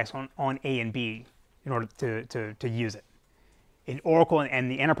have an index on A and B in order to use it. In Oracle and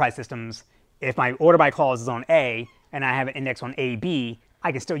the enterprise systems, if my order by clause is on A and I have an index on AB,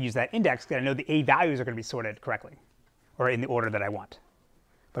 I can still use that index because I know the A values are going to be sorted correctly or in the order that I want.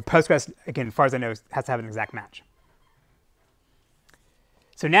 But Postgres, again, as far as I know, has to have an exact match.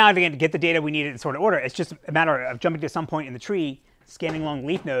 So now, again, to get the data we need in sorted order, it's just a matter of jumping to some point in the tree, scanning along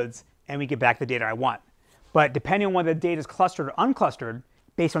leaf nodes, and we get back the data I want. But depending on whether the data is clustered or unclustered,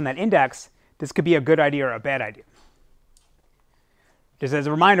 based on that index, this could be a good idea or a bad idea. Just as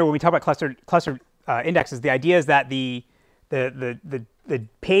a reminder, when we talk about clustered indexes, the idea is that the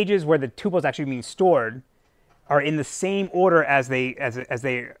pages where the tuple is actually being stored are in the same order as they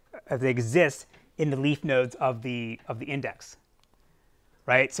exist in the leaf nodes of the index,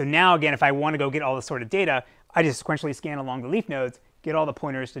 right? So now again, if I want to go get all the sorted data, I just sequentially scan along the leaf nodes, get all the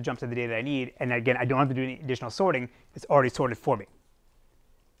pointers to jump to the data I need, and again, I don't have to do any additional sorting. It's already sorted for me,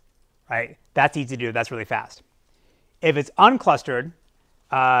 right? That's easy to do. That's really fast. If it's unclustered,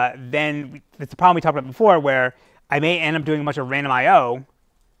 then it's the problem we talked about before, where I may end up doing a bunch of random I/O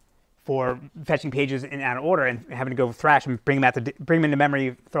for fetching pages in out of order and having to go thrash and bring them into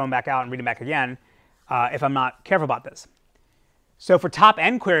memory, throw them back out, and read them back again if I'm not careful about this. So for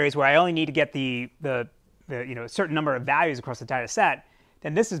top-end queries where I only need to get the a certain number of values across the data set,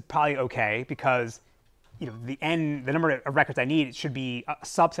 then this is probably okay because the number of records I need should be a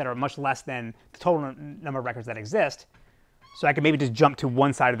subset or much less than the total number of records that exist. So I can maybe just jump to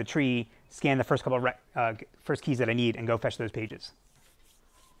one side of the tree, scan the first couple of first keys that I need, and go fetch those pages.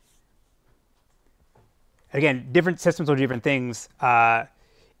 Again, different systems will do different things.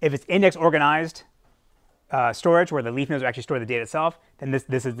 If it's index organized storage, where the leaf nodes actually store the data itself, then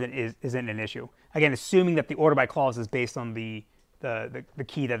this isn't an issue. Again, assuming that the order by clause is based on the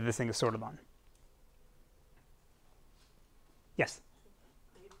key that this thing is sorted on. Yes?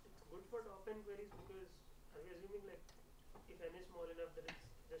 It's good for top-end queries because I'm assuming like if n is small enough that it's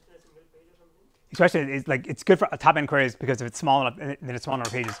just in a single page or something. Especially, it's good for top-end queries because if it's small enough, then it's small number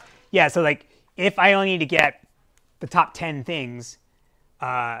of pages. Yeah, so like if I only need to get the top 10 things,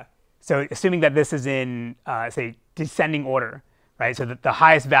 so assuming that this is in, say, descending order, right? So that the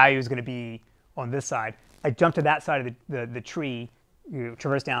highest value is going to be on this side. I jump to that side of the tree,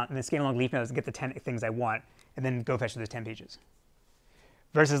 traverse down, and then scan along leaf nodes and get the 10 things I want. and then go fetch those 10 pages.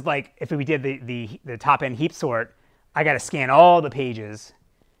 Versus like if we did the top end heap sort, I got to scan all the pages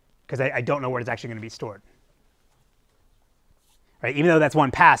because I don't know where it's actually going to be stored. Right? Even though that's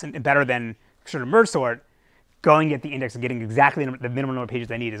one pass and better than sort of merge sort, going to get the index and getting exactly the minimum number of pages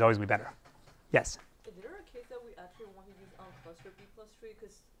I need is always going to be better. Yes? Is there a case that we actually want to use uncluster B plus tree?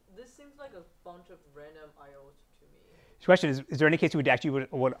 Because this seems like a bunch of random IOs to me. The question is there any case you would actually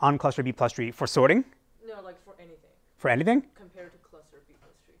would uncluster B plus tree for sorting? No, like for anything. For anything? Compared to cluster B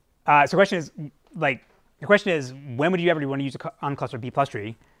plus tree. So the question is, when would you ever want to use an unclustered B plus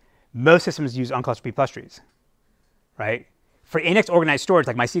tree? Most systems use unclustered B plus trees, right? For index organized storage,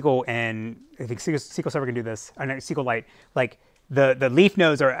 like MySQL and I think SQL Server can do this, or SQLite, like the leaf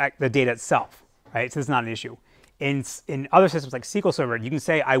nodes are the data itself, right? So this is not an issue. In other systems like SQL Server, you can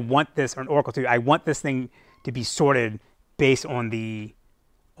say, I want this, or an Oracle too, I want this thing to be sorted based on the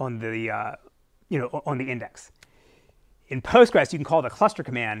index. In Postgres, you can call the cluster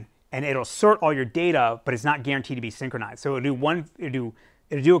command, and it'll sort all your data, but it's not guaranteed to be synchronized. So it'll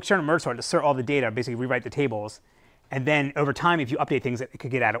do external merge sort to sort all the data, basically rewrite the tables, and then over time, if you update things, it could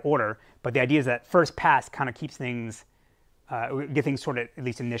get out of order. But the idea is that first pass kind of keeps things, get things sorted at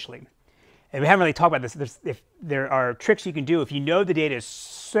least initially. And we haven't really talked about this. If there are tricks you can do, if you know the data is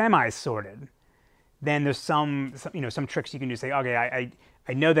semi-sorted, then there's some tricks you can do. Say, okay,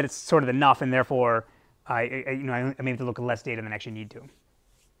 I know that it's sorted enough, and therefore I may have to look at less data than I actually need to.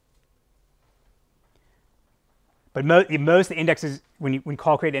 But most of the indexes, when you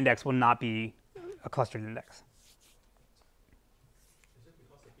call create index, will not be a clustered index. Is it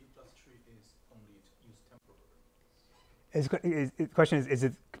because the B plus tree is only used temporarily? The question is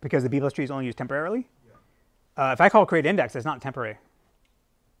it because the B plus tree is only used temporarily? Yeah. If I call create index, it's not temporary. Is it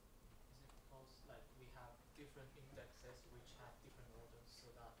because like we have different indexes which have different orders so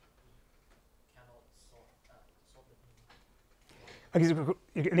that we cannot sort them?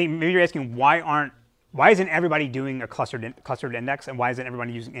 Okay, maybe you're asking why isn't everybody doing a clustered index, and why isn't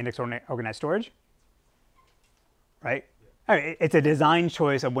everybody using index organized storage? Right? I mean, it's a design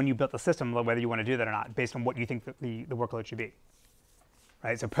choice of when you built the system, whether you want to do that or not, based on what you think the workload should be.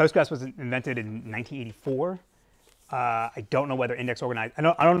 Right? So Postgres was invented in 1984. I don't know whether index organized. I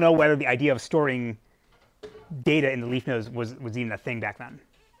don't know whether the idea of storing data in the leaf nodes was even a thing back then.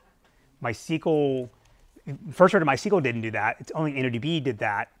 MySQL, first order MySQL didn't do that. It's only InnoDB did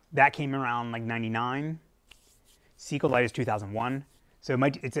that. That came around like 99. SQLite is 2001. So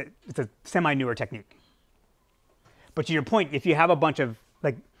it's a semi-newer technique. But to your point, if you have a bunch of,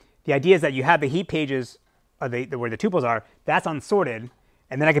 like, the idea is that you have the heap pages where the tuples are, that's unsorted,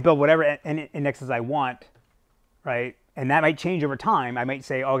 and then I can build whatever indexes I want, right? And that might change over time. I might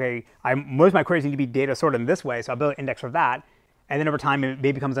say, okay, most of my queries need to be data sorted in this way, so I'll build an index for that. And then over time, it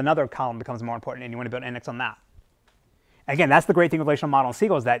maybe becomes another column becomes more important, and you want to build an index on that. Again, that's the great thing with relational model and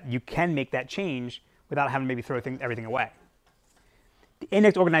SQL is that you can make that change without having to maybe throw everything away. The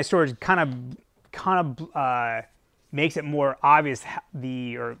index organized storage kind of makes it more obvious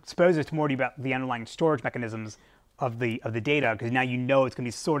or exposes to more to you about the underlying storage mechanisms of the data, because now you know it's going to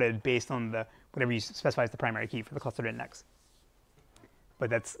be sorted based on whatever you specify as the primary key for the clustered index. But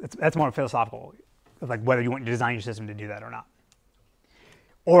that's more philosophical, like whether you want to design your system to do that or not.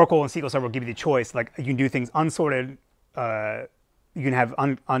 Oracle and SQL Server will give you the choice, like you can do things unsorted. You can have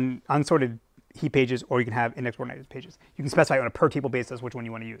unsorted heap pages, or you can have index organized pages. You can specify on a per table basis which one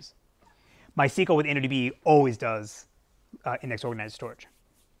you want to use. MySQL with InnoDB always does index organized storage.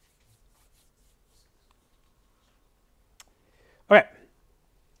 Okay.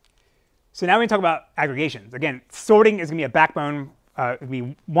 So now we're going to talk about aggregations. Again, sorting is going to be a backbone. It will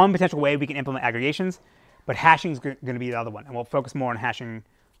be one potential way we can implement aggregations, but hashing is going to be the other one, and we'll focus more on hashing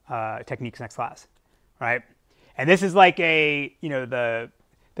techniques next class, right? And this is like the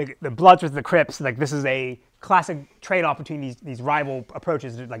Bloods versus the Crips. Like this is a classic trade-off between these rival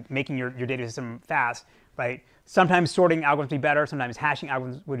approaches to like making your data system fast, right? Sometimes sorting algorithms would be better. Sometimes hashing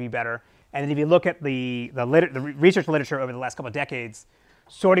algorithms would be better. And then if you look at the research literature over the last couple of decades,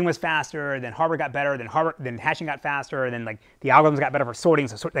 sorting was faster, then Harvard got better, then hashing got faster, and then like the algorithms got better for sorting.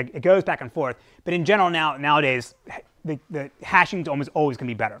 So it goes back and forth. But in general nowadays, the hashing is almost always going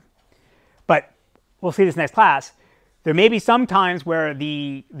to be better. But we'll see this next class. There may be some times where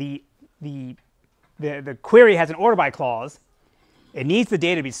the query has an order by clause. It needs the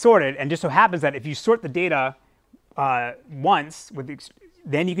data to be sorted, and just so happens that if you sort the data once,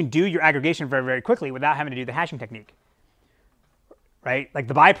 then you can do your aggregation very, very quickly without having to do the hashing technique. Right? Like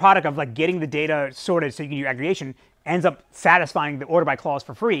the byproduct of like getting the data sorted so you can do your aggregation ends up satisfying the order by clause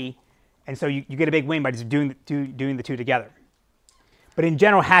for free, and so you get a big win by just doing the two together. But in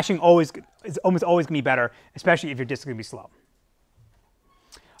general, hashing always is almost always going to be better, especially if your disk is going to be slow.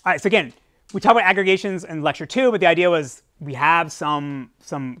 All right, so again, we talked about aggregations in lecture 2, but the idea was we have some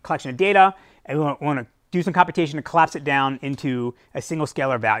collection of data, and we want to do some computation to collapse it down into a single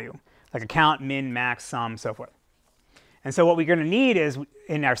scalar value, like a count, min, max, sum, so forth. And so what we're going to need is,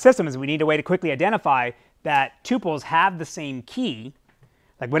 in our system, is we need a way to quickly identify that tuples have the same key,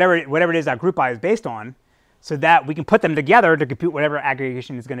 like whatever it is our group by is based on, so that we can put them together to compute whatever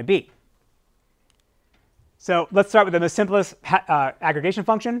aggregation is going to be. So let's start with the most simplest aggregation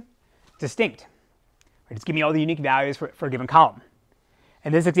function, distinct. Just give me all the unique values for a given column.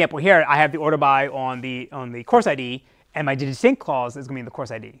 In this example here, I have the order by on the course ID, and my distinct clause is going to be in the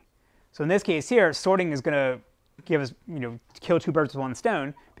course ID. So in this case here, sorting is going to give us, kill two birds with one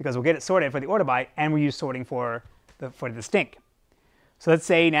stone, because we'll get it sorted for the order by, and we use sorting for the distinct. So let's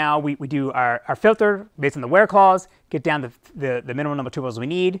say now we do our filter based on the where clause, get down the minimum number of tuples we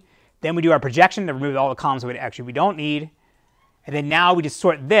need. Then we do our projection to remove all the columns we don't need. And then now we just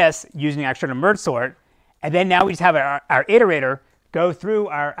sort this using our external merge sort. And then now we just have our iterator go through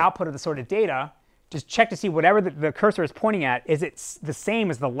our output of the sorted data, just check to see whatever the cursor is pointing at, is it the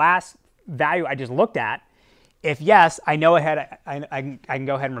same as the last value I just looked at? If yes, I know ahead I can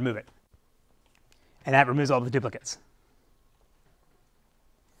go ahead and remove it. And that removes all the duplicates.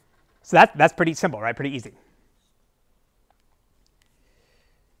 So that's pretty simple, right? Pretty easy.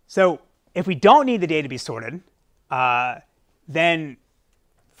 So if we don't need the data to be sorted, then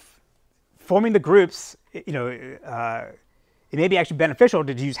forming the groups, it may be actually beneficial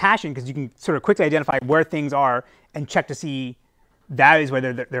to use hashing, because you can sort of quickly identify where things are and check to see values,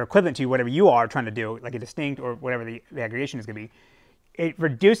 whether they're equivalent to whatever you are trying to do, like a distinct or whatever the aggregation is going to be. It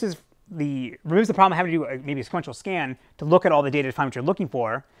removes the problem of having to do maybe a sequential scan to look at all the data to find what you're looking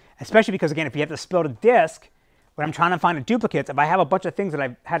for, especially because, again, if you have to spill to disk, when I'm trying to find the duplicates, if I have a bunch of things that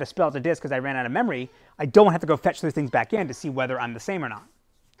I've had to spill out to disk because I ran out of memory, I don't have to go fetch those things back in to see whether I'm the same or not.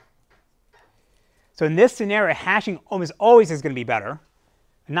 So in this scenario, hashing almost always is going to be better.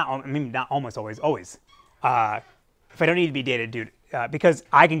 Not almost always, always. If I don't need to be data dude, because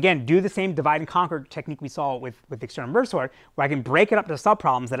I can, again, do the same divide and conquer technique we saw with external merge sort, where I can break it up to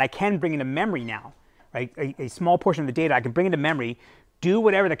subproblems that I can bring into memory now. Right? A small portion of the data I can bring into memory, do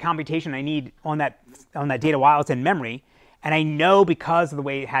whatever the computation I need on that data while it's in memory, and I know, because of the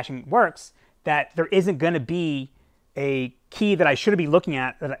way hashing works, that there isn't going to be a key that I should be looking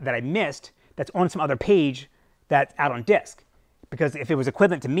at that I missed that's on some other page that's out on disk. Because if it was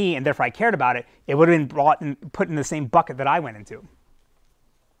equivalent to me and therefore I cared about it, it would have been brought and put in the same bucket that I went into.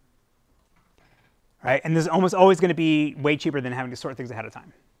 Right? And this is almost always going to be way cheaper than having to sort things ahead of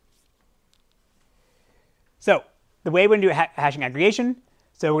time. So the way we're going to do hashing aggregation,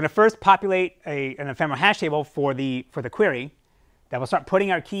 so we're going to first populate an ephemeral hash table for the query that will start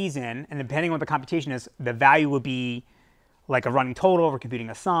putting our keys in, and depending on what the computation is, the value will be like a running total, or computing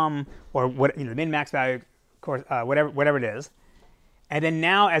a sum, or the min-max value, of course, whatever it is. And then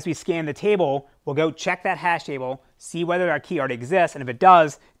now, as we scan the table, we'll go check that hash table, see whether our key already exists, and if it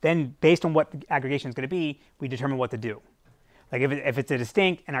does, then based on what the aggregation is going to be, we determine what to do. Like if it's a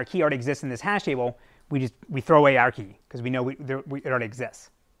distinct and our key already exists in this hash table, we throw away our key, because we know it already exists.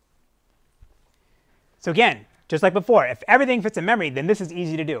 So again, just like before, if everything fits in memory, then this is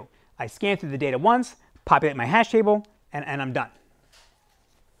easy to do. I scan through the data once, populate my hash table, and I'm done.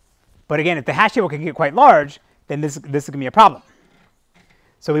 But again, if the hash table can get quite large, then this is going to be a problem.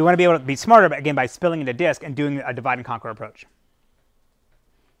 So we want to be able to be smarter, but again, by spilling into disk and doing a divide and conquer approach.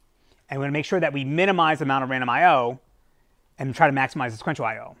 And we want to make sure that we minimize the amount of random I/O and try to maximize the sequential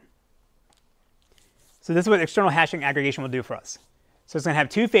I/O. So this is what external hashing aggregation will do for us. So it's going to have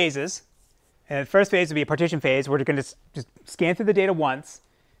two phases. And the first phase will be a partition phase. We're going to just scan through the data once,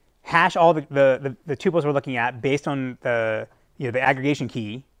 hash all the tuples we're looking at based on the aggregation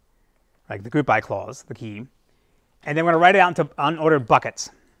key, like the group by clause, the key. And then we're going to write it out into unordered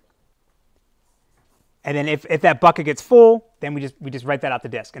buckets. And then if that bucket gets full, then we just write that out to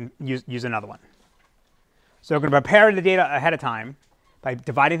disk and use another one. So we're going to prepare the data ahead of time by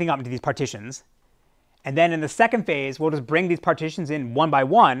dividing things up into these partitions. And then in the second phase, we'll just bring these partitions in one by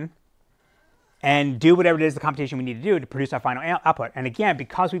one and do whatever it is the computation we need to do to produce our final output. And again,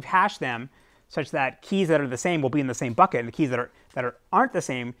 because we've hashed them such that keys that are the same will be in the same bucket, and the keys that aren't the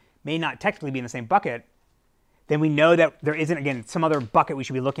same may not technically be in the same bucket, then we know that there isn't, again, some other bucket we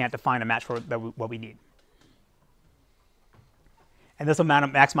should be looking at to find a match for what we need. And this will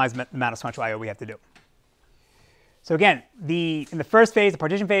maximize the amount of sequential I/O we have to do. So again, in the first phase, the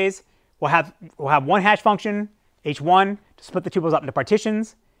partition phase, we'll have one hash function, h1, to split the tuples up into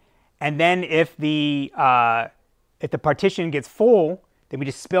partitions. And then if the partition gets full, then we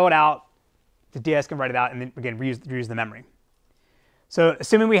just spill it out to disk and write it out, and then again reuse the memory. So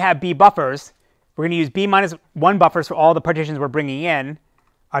assuming we have B buffers, we're going to use B minus 1 buffers for all the partitions we're bringing in.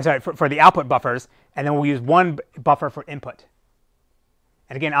 For the output buffers, and then we'll use 1 buffer for input.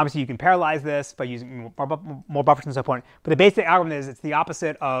 And again, obviously you can parallelize this by using more buffers and so forth. But the basic algorithm is it's the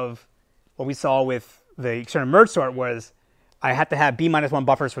opposite of what we saw with the external merge sort, was I had to have B minus 1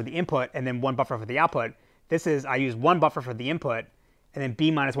 buffers for the input and then 1 buffer for the output. This is I use 1 buffer for the input and then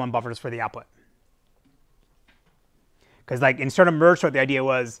B minus 1 buffers for the output. Because like in external merge sort, the idea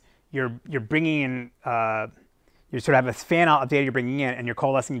was you're bringing in you sort of have a fan out of data you're bringing in, and you're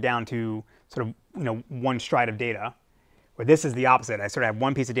coalescing down to sort of one stride of data. Where this is the opposite. I sort of have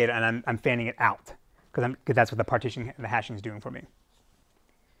one piece of data, and I'm fanning it out, because that's what the partition and the hashing is doing for me.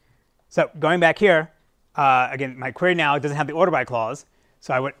 So going back here, again, my query now doesn't have the order by clause.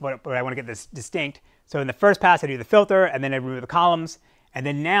 So I want to get this distinct. So in the first pass, I do the filter, and then I remove the columns. And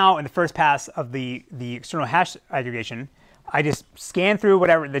then now in the first pass of the external hash aggregation, I just scan through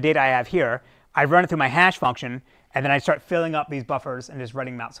whatever the data I have here. I run it through my hash function, and then I start filling up these buffers and just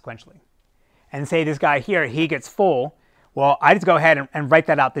writing them out sequentially. And say this guy here, he gets full. Well, I just go ahead and write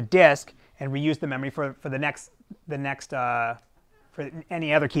that out to disk and reuse the memory for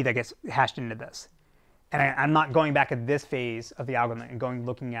any other key that gets hashed into this. And I'm not going back at this phase of the algorithm and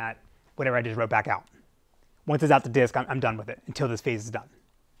looking at whatever I just wrote back out. Once it's out to disk, I'm done with it until this phase is done.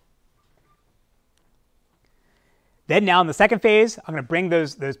 Then now in the second phase, I'm going to bring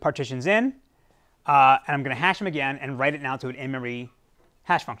those partitions in. And I'm going to hash them again and write it now to an in-memory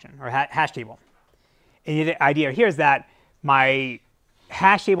hash function or hash table. And the idea here is that my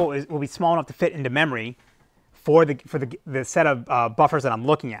hash table will be small enough to fit into memory for the set of buffers that I'm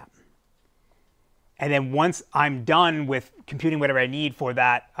looking at. And then once I'm done with computing whatever I need for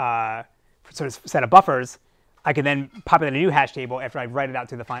that sort of set of buffers, I can then populate a new hash table after I write it out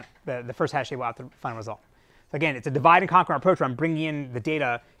to the first hash table out to the final result. So again, it's a divide and conquer approach where I'm bringing in the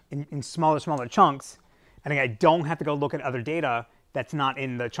data in smaller chunks. And again, I don't have to go look at other data that's not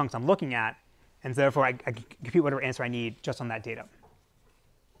in the chunks I'm looking at. And so therefore, I can compute whatever answer I need just on that data.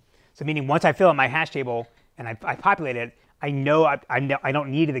 So meaning once I fill out my hash table and I populate it, I know I don't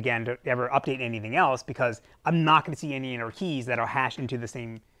need it again to ever update anything else, because I'm not going to see any inner keys that are hashed into the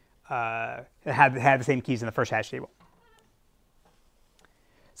same, have the same keys in the first hash table.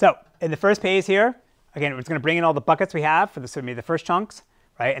 So in the first phase here, again, it's going to bring in all the buckets we have for the first chunks,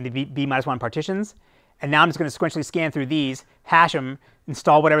 right, and the B minus 1 partitions. And now I'm just going to sequentially scan through these, hash them,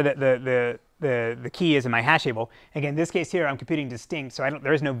 install whatever the key is in my hash table. Again, in this case here, I'm computing distinct, so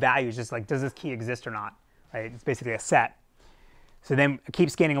there is no value. It's just like, does this key exist or not? Right? It's basically a set. So then I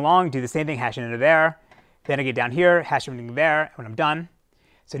keep scanning along, do the same thing, hash it into there. Then I get down here, hash everything there when I'm done.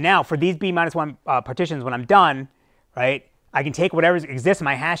 So now for these B minus 1 partitions, when I'm done, right, I can take whatever exists in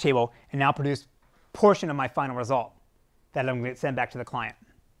my hash table and now produce a portion of my final result that I'm going to send back to the client.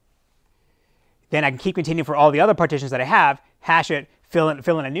 Then I can keep continuing for all the other partitions that I have, hash it, fill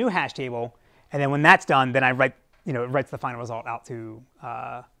in a new hash table, and then when that's done, then I write, it writes the final result out to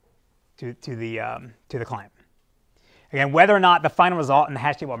the client. Again, whether or not the final result and the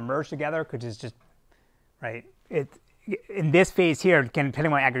hash table are merged together, which is just right. In this phase here, depending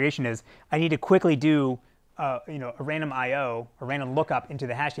on what aggregation is, I need to quickly do a random I/O, a random lookup into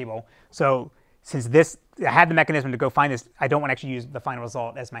the hash table. So since I have the mechanism to go find this, I don't want to actually use the final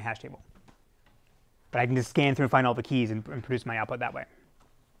result as my hash table. But I can just scan through and find all the keys and produce my output that way.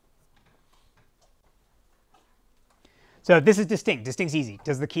 So this is distinct. Distinct's easy.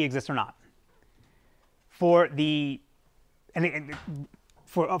 Does the key exist or not? For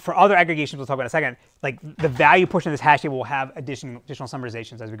other aggregations we'll talk about in a second, like the value portion of this hash table will have additional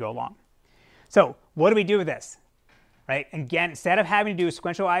summarizations as we go along. So what do we do with this? Right? Again, instead of having to do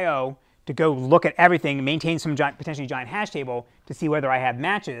sequential I/O to go look at everything and maintain some potentially giant hash table to see whether I have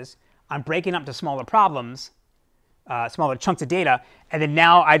matches, I'm breaking up to smaller problems, smaller chunks of data, and then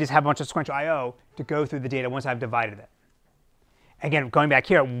now I just have a bunch of sequential I/O to go through the data once I've divided it. Again, going back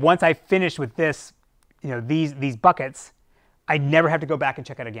here, once I finish with this, these buckets, I never have to go back and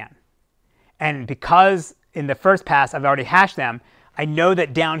check it again. And because in the first pass I've already hashed them, I know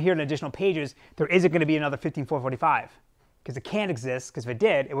that down here in additional pages there isn't going to be another 15445, because it can't exist, because if it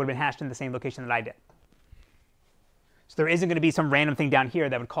did, it would have been hashed in the same location that I did. So there isn't going to be some random thing down here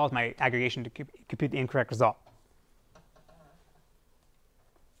that would cause my aggregation to compute the incorrect result.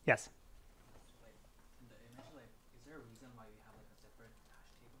 Yes? Is there a reason why you have a separate hash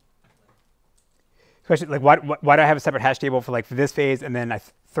table? Question, why do I have a separate hash table for this phase and then I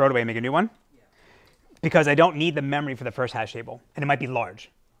throw it away and make a new one? Yeah. Because I don't need the memory for the first hash table, and it might be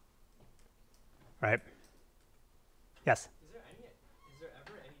large. Right? Yes? Is there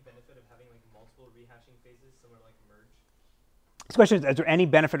ever any benefit of having having like multiple rehashing phases, similar like merge? This question is there any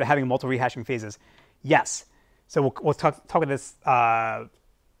benefit of having multiple rehashing phases? Yes. So we'll talk about this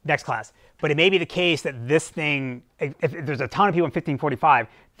next class. But it may be the case that this thing, if there's a ton of people in 1545,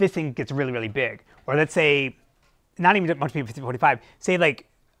 this thing gets really, really big. Or let's say, not even a bunch of people in 1545, say like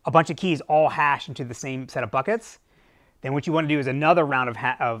a bunch of keys all hash into the same set of buckets. Then what you want to do is another round of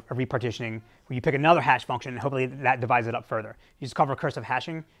repartitioning where you pick another hash function and hopefully that divides it up further. You just cover recursive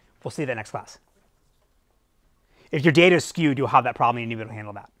hashing. We'll see that next class. If your data is skewed, you'll have that problem and you need to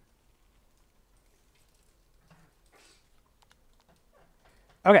handle that.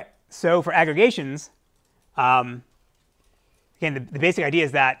 OK, so for aggregations, again, the basic idea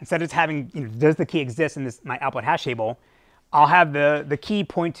is that instead of just having, does the key exist in my output hash table, I'll have the key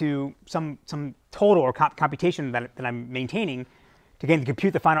point to some total or computation that I'm maintaining to again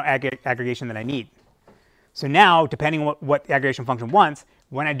compute the final aggregation that I need. So now, depending on what the aggregation function wants,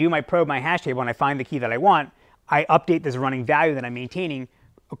 when I do my probe, my hash table, and I find the key that I want, I update this running value that I'm maintaining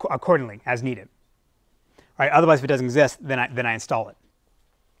accordingly as needed. All right, otherwise, if it doesn't exist, then I install it.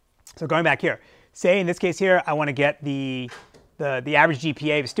 So going back here, say in this case here, I want to get the average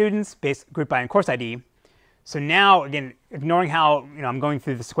GPA of students based grouped by course ID. So now, again, ignoring how I'm going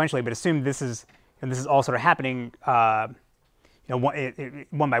through this sequentially, but assume this is all sort of happening one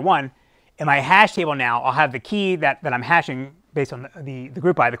by one. In my hash table now, I'll have the key that I'm hashing based on the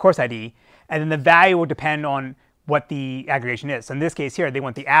group by the course ID, and then the value will depend on what the aggregation is. So in this case here, they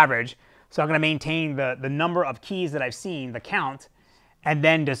want the average. So I'm going to maintain the number of keys that I've seen, the count, and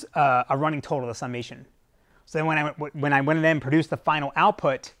then just a running total, the summation. So then when I then produce the final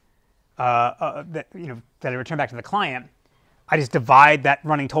output that I return back to the client, I just divide that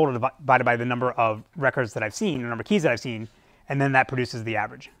running total divided by the number of records that I've seen, the number of keys that I've seen, and then that produces the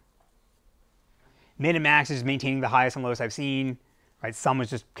average. Min and max is just maintaining the highest and lowest I've seen. Right? Sum is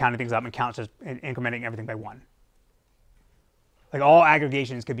just counting things up, and count is just incrementing everything by 1. Like all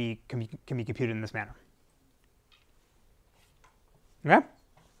aggregations can be computed in this manner. Okay?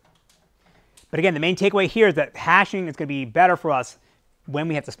 But again, the main takeaway here is that hashing is going to be better for us when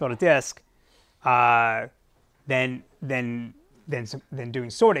we have to split a disk than doing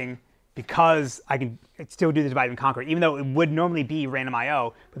sorting, because I can still do the divide and conquer. Even though it would normally be random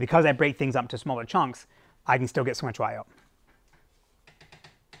I/O, but because I break things up into smaller chunks, I can still get sequential I/O.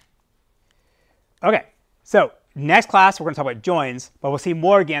 OK, so next class, we're going to talk about joins, but we'll see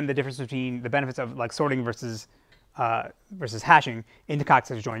more again the difference between the benefits of like sorting versus hashing in the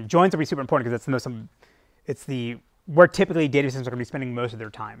context of joins. Joins will be super important because it's where typically data systems are going to be spending most of their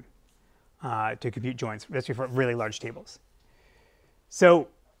time to compute joins, especially for really large tables. So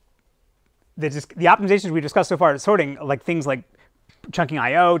the optimizations we discussed so far at sorting, like things like chunking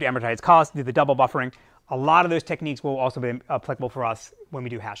I/O to amortize costs, do the double buffering, a lot of those techniques will also be applicable for us when we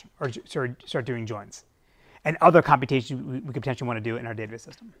do hashing or start doing joins, and other computations we could potentially want to do in our database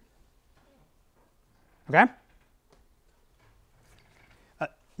system. OK?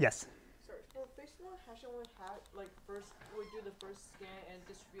 Yes? Sorry, for phase 1 hashing, we do the first scan and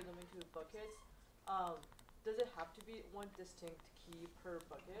distribute them into buckets. Does it have to be one distinct key per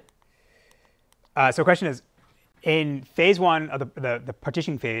bucket? So the question is, in phase 1 of the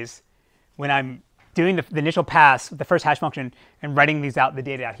partitioning phase, when I'm doing the initial pass with the first hash function and writing the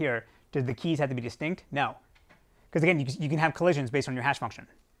data out here, does the keys have to be distinct? No. Because again, you can have collisions based on your hash function.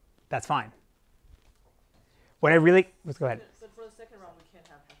 That's fine. Let's go ahead. So for the second round, we can't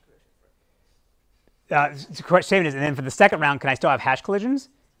have hash collisions, right? The correct statement is, and then for the second round, can I still have hash collisions?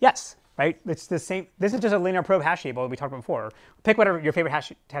 Yes, right? It's the same. This is just a linear probe hash table that we talked about before. Pick whatever your favorite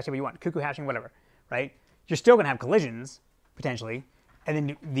hash table you want, cuckoo hashing, whatever, right? You're still going to have collisions, potentially, and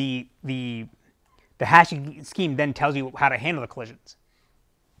then the hashing scheme then tells you how to handle the collisions,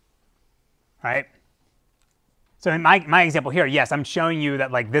 right? So in my example here, yes, I'm showing you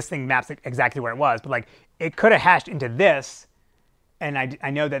that like this thing maps exactly where it was, but like it could have hashed into this, and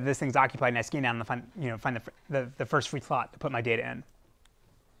I know that this thing's occupied, and I scan down and find the first free slot to put my data in.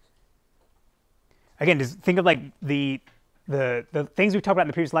 Again, just think of like the things we talked about in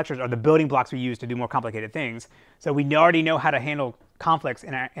the previous lectures are the building blocks we use to do more complicated things. So we already know how to handle conflicts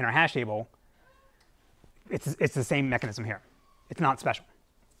in our hash table. It's the same mechanism here. It's not special.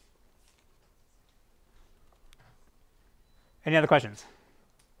 Any other questions?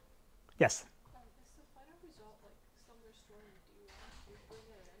 Yes? Is the final result like somewhere stored in D1? You bring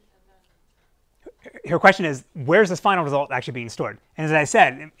it in and then... Her question is, where's this final result actually being stored? And as I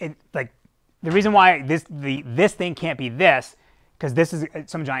said, like the reason why this thing can't be this, because this is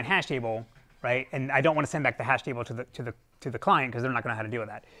some giant hash table, right? And I don't want to send back the hash table to the client because they're not going to know how to deal with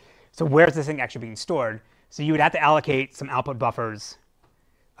that. So where's this thing actually being stored? So you would have to allocate some output buffers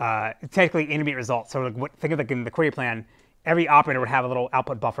technically intermediate results. So like think of like in the query plan, every operator would have a little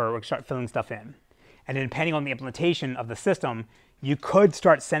output buffer where it would start filling stuff in. And then depending on the implementation of the system, you could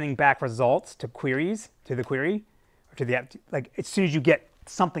start sending back results to queries, to the query, or to the app, like as soon as you get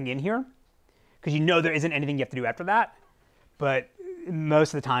something in here, because you know there isn't anything you have to do after that. But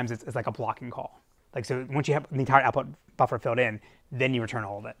most of the times it's like a blocking call. Like so once you have the entire output buffer filled in, then you return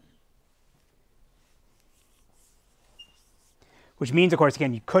all of it. Which means, of course,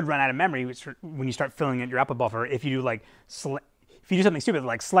 again, you could run out of memory when you start filling in your output buffer. If you do like if you do something stupid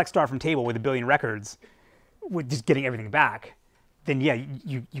like select star from table with 1 billion records, with just getting everything back, then yeah,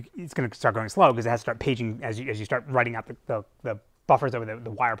 it's going to start going slow because it has to start paging as you start writing out the buffers over the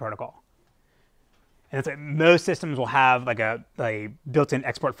wire protocol. And that's like, most systems will have like a built-in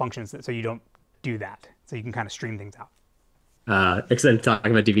export functions so you don't do that. So you can kind of stream things out. Excited to talk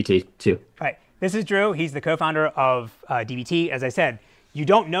about DBT too. All right. This is Drew. He's the co-founder of DBT. As I said, you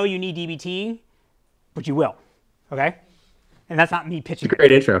don't know you need DBT, but you will. Okay? And that's not me pitching.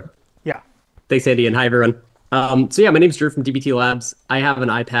 Great intro. Yeah. Thanks, Andy, and hi, everyone. So yeah, my name's Drew from DBT Labs. I have an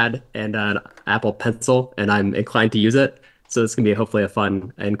iPad and an Apple Pencil, and I'm inclined to use it. So this is going to be hopefully a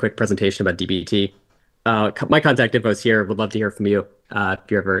fun and quick presentation about DBT. My contact info is here. Would love to hear from you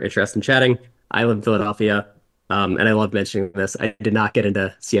if you're ever interested in chatting. I live in Philadelphia. And I love mentioning this. I did not get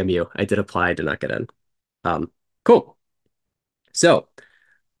into CMU. I did apply, did not get in. Cool. So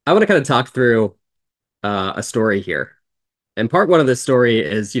I want to kind of talk through a story here. And part one of this story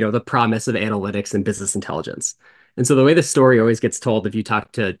is, the promise of analytics and business intelligence. And so the way the story always gets told, if you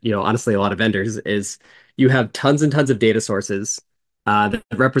talk to, honestly, a lot of vendors, is you have tons and tons of data sources that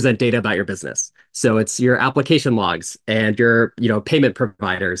represent data about your business. So it's your application logs and your, payment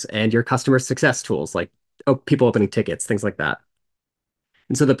providers and your customer success tools, like people opening tickets, things like that.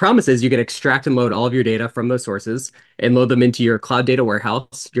 And so the promise is you can extract and load all of your data from those sources and load them into your cloud data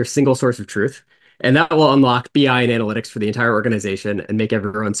warehouse, your single source of truth. And that will unlock BI and analytics for the entire organization and make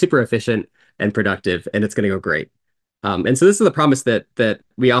everyone super efficient and productive. And it's going to go great. And so this is the promise that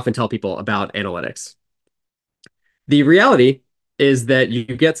we often tell people about analytics. The reality is that you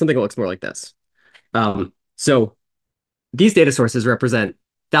get something that looks more like this. So these data sources represent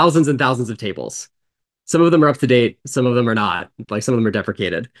thousands and thousands of tables. Some of them are up to date, some of them are not, like some of them are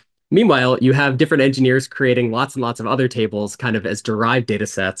deprecated. Meanwhile, you have different engineers creating lots and lots of other tables kind of as derived data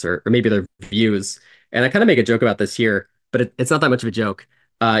sets or maybe they're views. And I kind of make a joke about this here, but it's not that much of a joke.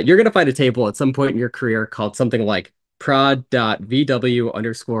 You're going to find a table at some point in your career called something like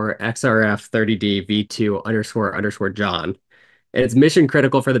prod.vw_xrf30d v2__John. And it's mission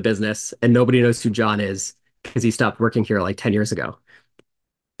critical for the business, and nobody knows who John is because he stopped working here like 10 years ago.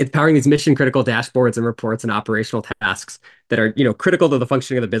 It's powering these mission critical dashboards and reports and operational tasks that are, critical to the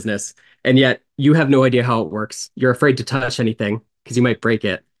functioning of the business. And yet you have no idea how it works. You're afraid to touch anything because you might break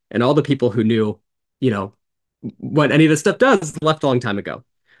it. And all the people who knew, what any of this stuff does left a long time ago.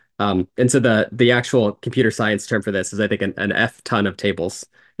 And so the actual computer science term for this is, I think, an F ton of tables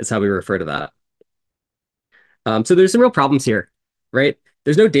is how we refer to that. So there's some real problems here, right?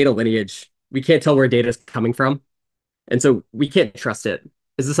 There's no data lineage. We can't tell where data is coming from. And so we can't trust it.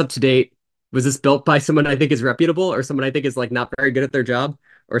 Is this up to date? Was this built by someone I think is reputable or someone I think is like not very good at their job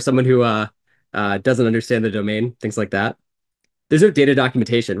or someone who doesn't understand the domain, things like that? There's no data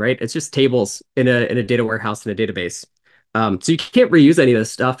documentation, right? It's just tables in a data warehouse in a database. So you can't reuse any of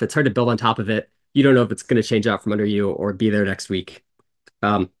this stuff. It's hard to build on top of it. You don't know if it's going to change out from under you or be there next week.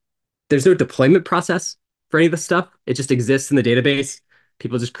 There's no deployment process for any of this stuff. It just exists in the database.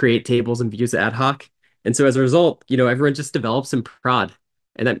 People just create tables and views ad hoc. And so as a result, everyone just develops in prod.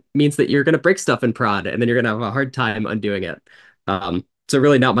 And that means that you're going to break stuff in prod, and then you're going to have a hard time undoing it. So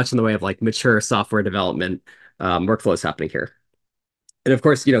really not much in the way of like mature software development workflows happening here. And of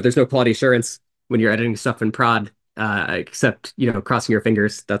course, there's no quality assurance when you're editing stuff in prod, except, crossing your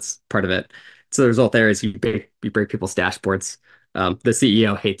fingers. That's part of it. So the result there is you break people's dashboards. The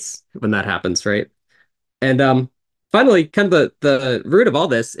CEO hates when that happens, right? And finally, kind of the root of all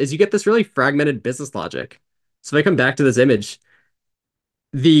this is you get this really fragmented business logic. So if I come back to this image,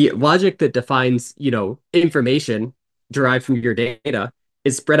 the logic that defines, information derived from your data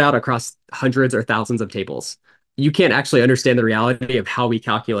is spread out across hundreds or thousands of tables. You can't actually understand the reality of how we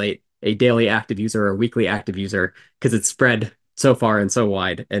calculate a daily active user or weekly active user because it's spread so far and so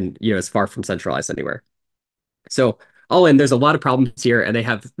wide and, it's far from centralized anywhere. So all in, there's a lot of problems here, and they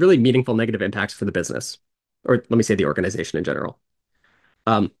have really meaningful negative impacts for the business, or let me say the organization in general.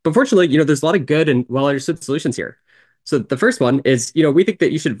 But fortunately, there's a lot of good and well understood solutions here. So the first one is, we think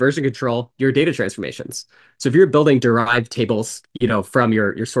that you should version control your data transformations. So if you're building derived tables, from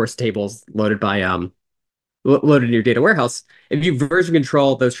your source tables loaded by loaded in your data warehouse. If you version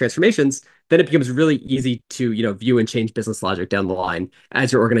control those transformations, then it becomes really easy to, view and change business logic down the line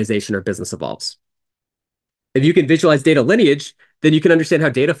as your organization or business evolves. If you can visualize data lineage, then you can understand how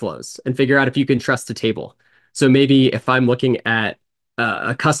data flows and figure out if you can trust a table. So maybe if I'm looking at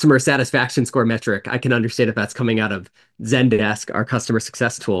a customer satisfaction score metric, I can understand if that's coming out of Zendesk, our customer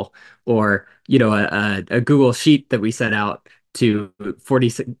success tool, or a Google sheet that we sent out to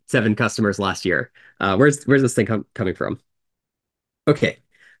 47 customers last year. Where's this thing coming from? Okay.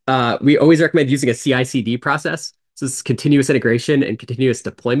 We always recommend using a CI/CD process. So this is continuous integration and continuous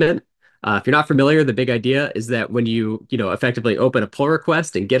deployment. If you're not familiar, the big idea is that when you effectively open a pull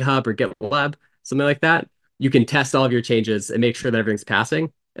request in GitHub or GitLab, something like that, you can test all of your changes and make sure that everything's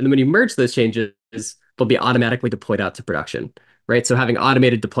passing. And then when you merge those changes, they'll be automatically deployed out to production, right? So having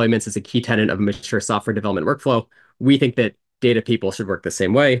automated deployments is a key tenet of a mature software development workflow. We think that data people should work the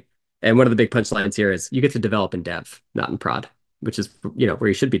same way. And one of the big punchlines here is you get to develop in dev, not in prod, which is where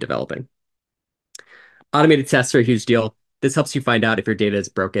you should be developing. Automated tests are a huge deal. This helps you find out if your data is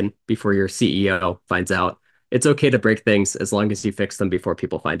broken before your CEO finds out. It's okay to break things as long as you fix them before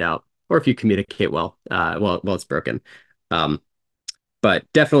people find out, or if you communicate well, while it's broken.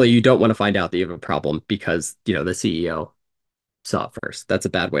 But definitely you don't want to find out that you have a problem because, the CEO saw it first. That's a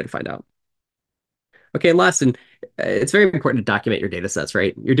bad way to find out. Okay, and last, and it's very important to document your data sets,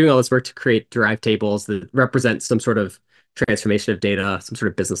 right? You're doing all this work to create derived tables that represent some sort of transformation of data, some sort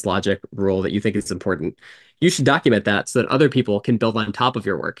of business logic rule that you think is important. You should document that so that other people can build on top of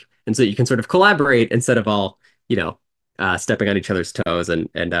your work. And so you can sort of collaborate instead of all, stepping on each other's toes and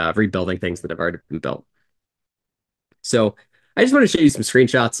rebuilding things that have already been built. So I just want to show you some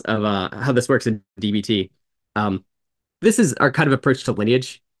screenshots of how this works in DBT. This is our kind of approach to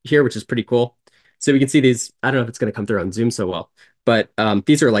lineage here, which is pretty cool. So we can see these, I don't know if it's going to come through on Zoom so well, but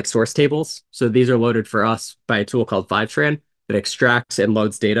these are like source tables. So these are loaded for us by a tool called Fivetran that extracts and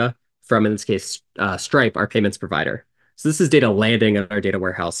loads data from, in this case, Stripe, our payments provider. So this is data landing in our data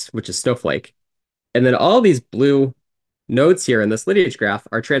warehouse, which is Snowflake. And then all these blue nodes here in this lineage graph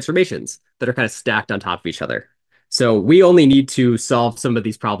are transformations that are kind of stacked on top of each other. So we only need to solve some of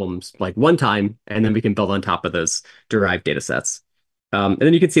these problems like one time, and then we can build on top of those derived data sets. And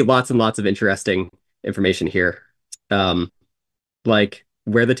then you can see lots and lots of interesting information here, like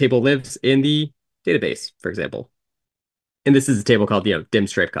where the table lives in the database, for example. And this is a table called, dim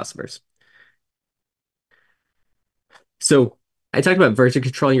Stripe customers. So I talked about version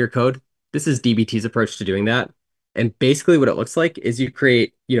controlling your code. This is DBT's approach to doing that. And basically what it looks like is you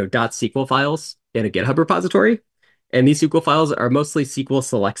create, .SQL files in a GitHub repository. And these SQL files are mostly SQL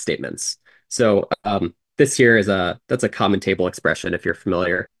select statements. So this here that's a common table expression if you're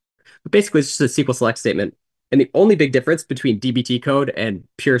familiar. But basically, it's just a SQL select statement. And the only big difference between DBT code and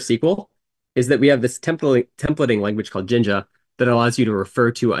pure SQL is that we have this templating language called Jinja that allows you to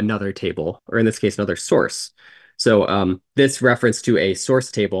refer to another table, or in this case, another source. So this reference to a source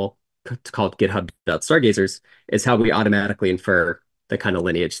table called github.stargazers is how we automatically infer the kind of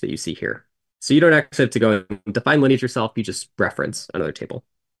lineage that you see here. So you don't actually have to go and define lineage yourself. You just reference another table.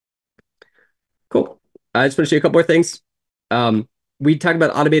 Cool. I just want to show you a couple more things. We talked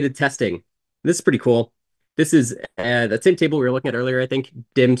about automated testing. This is pretty cool. This is that same table we were looking at earlier, I think,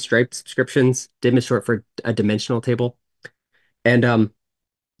 dim Stripe subscriptions. Dim is short for a dimensional table. And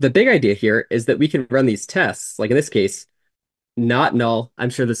the big idea here is that we can run these tests, like in this case, not null. I'm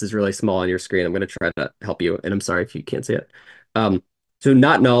sure this is really small on your screen. I'm going to try to help you, and I'm sorry if you can't see it. So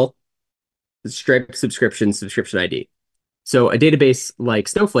not null, Stripe subscription ID. So a database like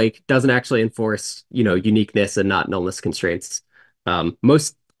Snowflake doesn't actually enforce, uniqueness and not nullness constraints.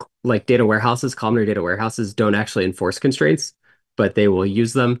 Most like data warehouses, columnar data warehouses don't actually enforce constraints, but they will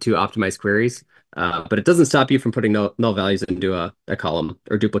use them to optimize queries. But it doesn't stop you from putting null values into a column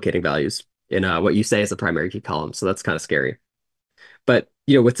or duplicating values in what you say is a primary key column. So that's kind of scary. But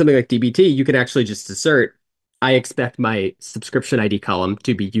with something like DBT, you can actually just assert, I expect my subscription ID column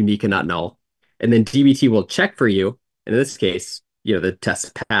to be unique and not null. And then DBT will check for you. And in this case, the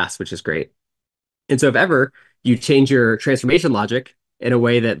test pass, which is great. And so if ever you change your transformation logic in a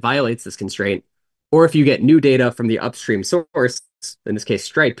way that violates this constraint, or if you get new data from the upstream source, in this case,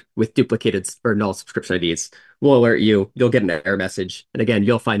 Stripe, with duplicated or null subscription IDs, we'll alert you. You'll get an error message. And again,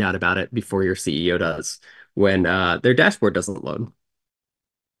 you'll find out about it before your CEO does when their dashboard doesn't load.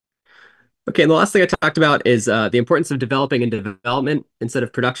 Okay, and the last thing I talked about is the importance of developing in development instead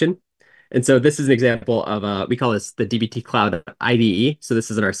of production. And so this is an example of, we call this the DBT Cloud IDE. So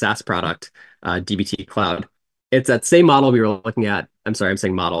this is in our SaaS product, DBT Cloud. It's that same model we were looking at. I'm sorry, I'm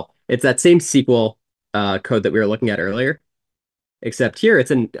saying model. It's that same SQL code that we were looking at earlier, except here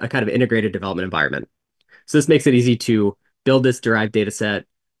it's in a kind of integrated development environment. So this makes it easy to build this derived data set,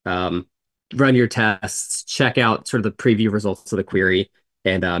 run your tests, check out sort of the preview results of the query,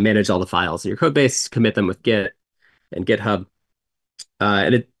 and manage all the files in your code base, commit them with Git and GitHub.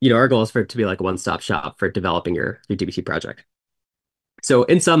 And our goal is for it to be like a one-stop shop for developing your DBT project. So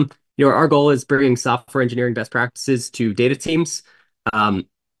in sum, our goal is bringing software engineering best practices to data teams. I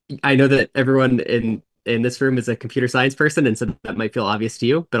know that everyone in this room is a computer science person, and so that might feel obvious to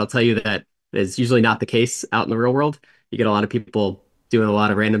you, but I'll tell you that is usually not the case out in the real world. You get a lot of people doing a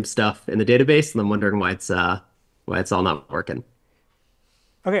lot of random stuff in the database, and then wondering why it's all not working.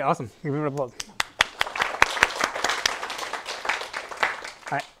 Okay, awesome. Give me a applause.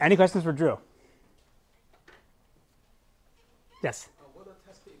 All right, any questions for Drew? Yes. Will the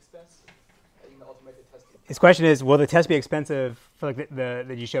test be expensive in the automated testing? His question is, will the test be expensive for like the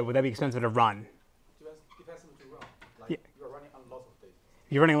that you showed? Would that be expensive to run? Depends on to run. Like Yeah. you're running on lots of data.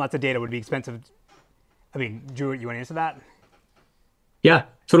 You're running lots of data. Would it be expensive? I mean, Drew, you want to answer that? Yeah,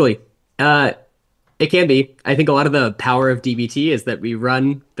 totally. It can be. I think a lot of the power of DBT is that we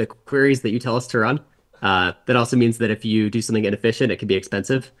run the queries that you tell us to run. That also means that if you do something inefficient, it can be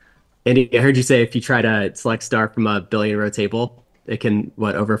expensive. And I heard you say if you try to select star from a billion row table, it can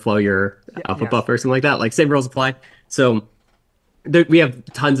overflow your output buffer or something like that. Like same rules apply. So we have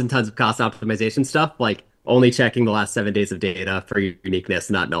tons and tons of cost optimization stuff, like only checking the last 7 days of data for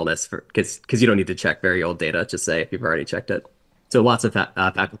uniqueness, not nullness, because you don't need to check very old data. Just say if you've already checked it. So lots of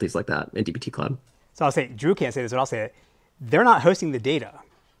faculties like that in DBT Cloud. So I'll say, Drew can't say this, but I'll say it. They're not hosting the data.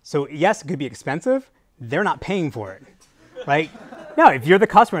 So yes, it could be expensive. They're not paying for it, right? No, if you're the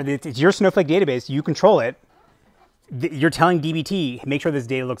customer, it's your Snowflake database, you control it. You're telling DBT, make sure this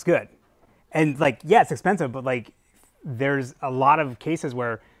data looks good. And like, yeah, it's expensive, but like, there's a lot of cases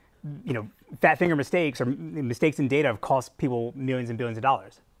where, fat finger mistakes or mistakes in data have cost people millions and billions of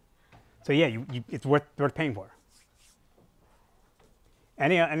dollars. So yeah, it's worth paying for.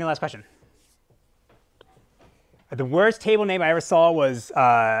 Any last question? The worst table name I ever saw was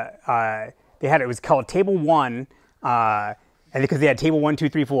it was called Table 1, and because they had Table 1, 2,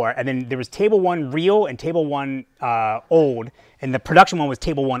 3, 4, and then there was Table 1 Real and Table 1 Old, and the production one was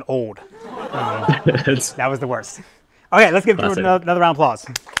Table 1 Old. That was the worst. Okay, let's give Drew another round of applause.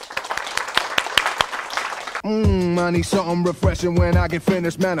 I need something refreshing when I get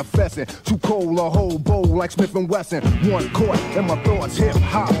finished manifesting. Too cold, a whole bowl like Smith & Wesson. One quart and my thoughts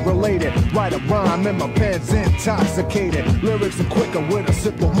hip-hop related. Write a rhyme and my pen's intoxicated. Lyrics are quicker with a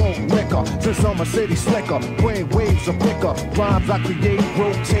sip of more liquor. Since I'm a city slicker, brain waves are quicker. Rhymes I create,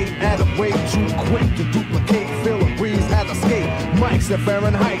 rotate at a rate too quick to duplicate. Feel a breeze as I skate. Mics at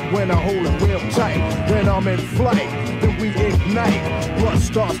Fahrenheit when I hold it real tight. Then I'm in flight, then we ignite. Blood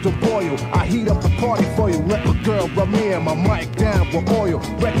starts to boil. I heat up the party for you. Let my girl rub me and my mic down with oil.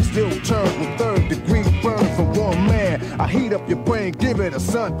 Record still turns with third-degree burn for one man. I heat up your brain, give it a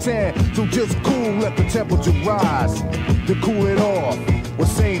suntan. So just cool, let the temperature rise. To cool it off with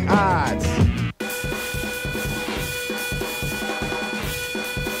St. Ides.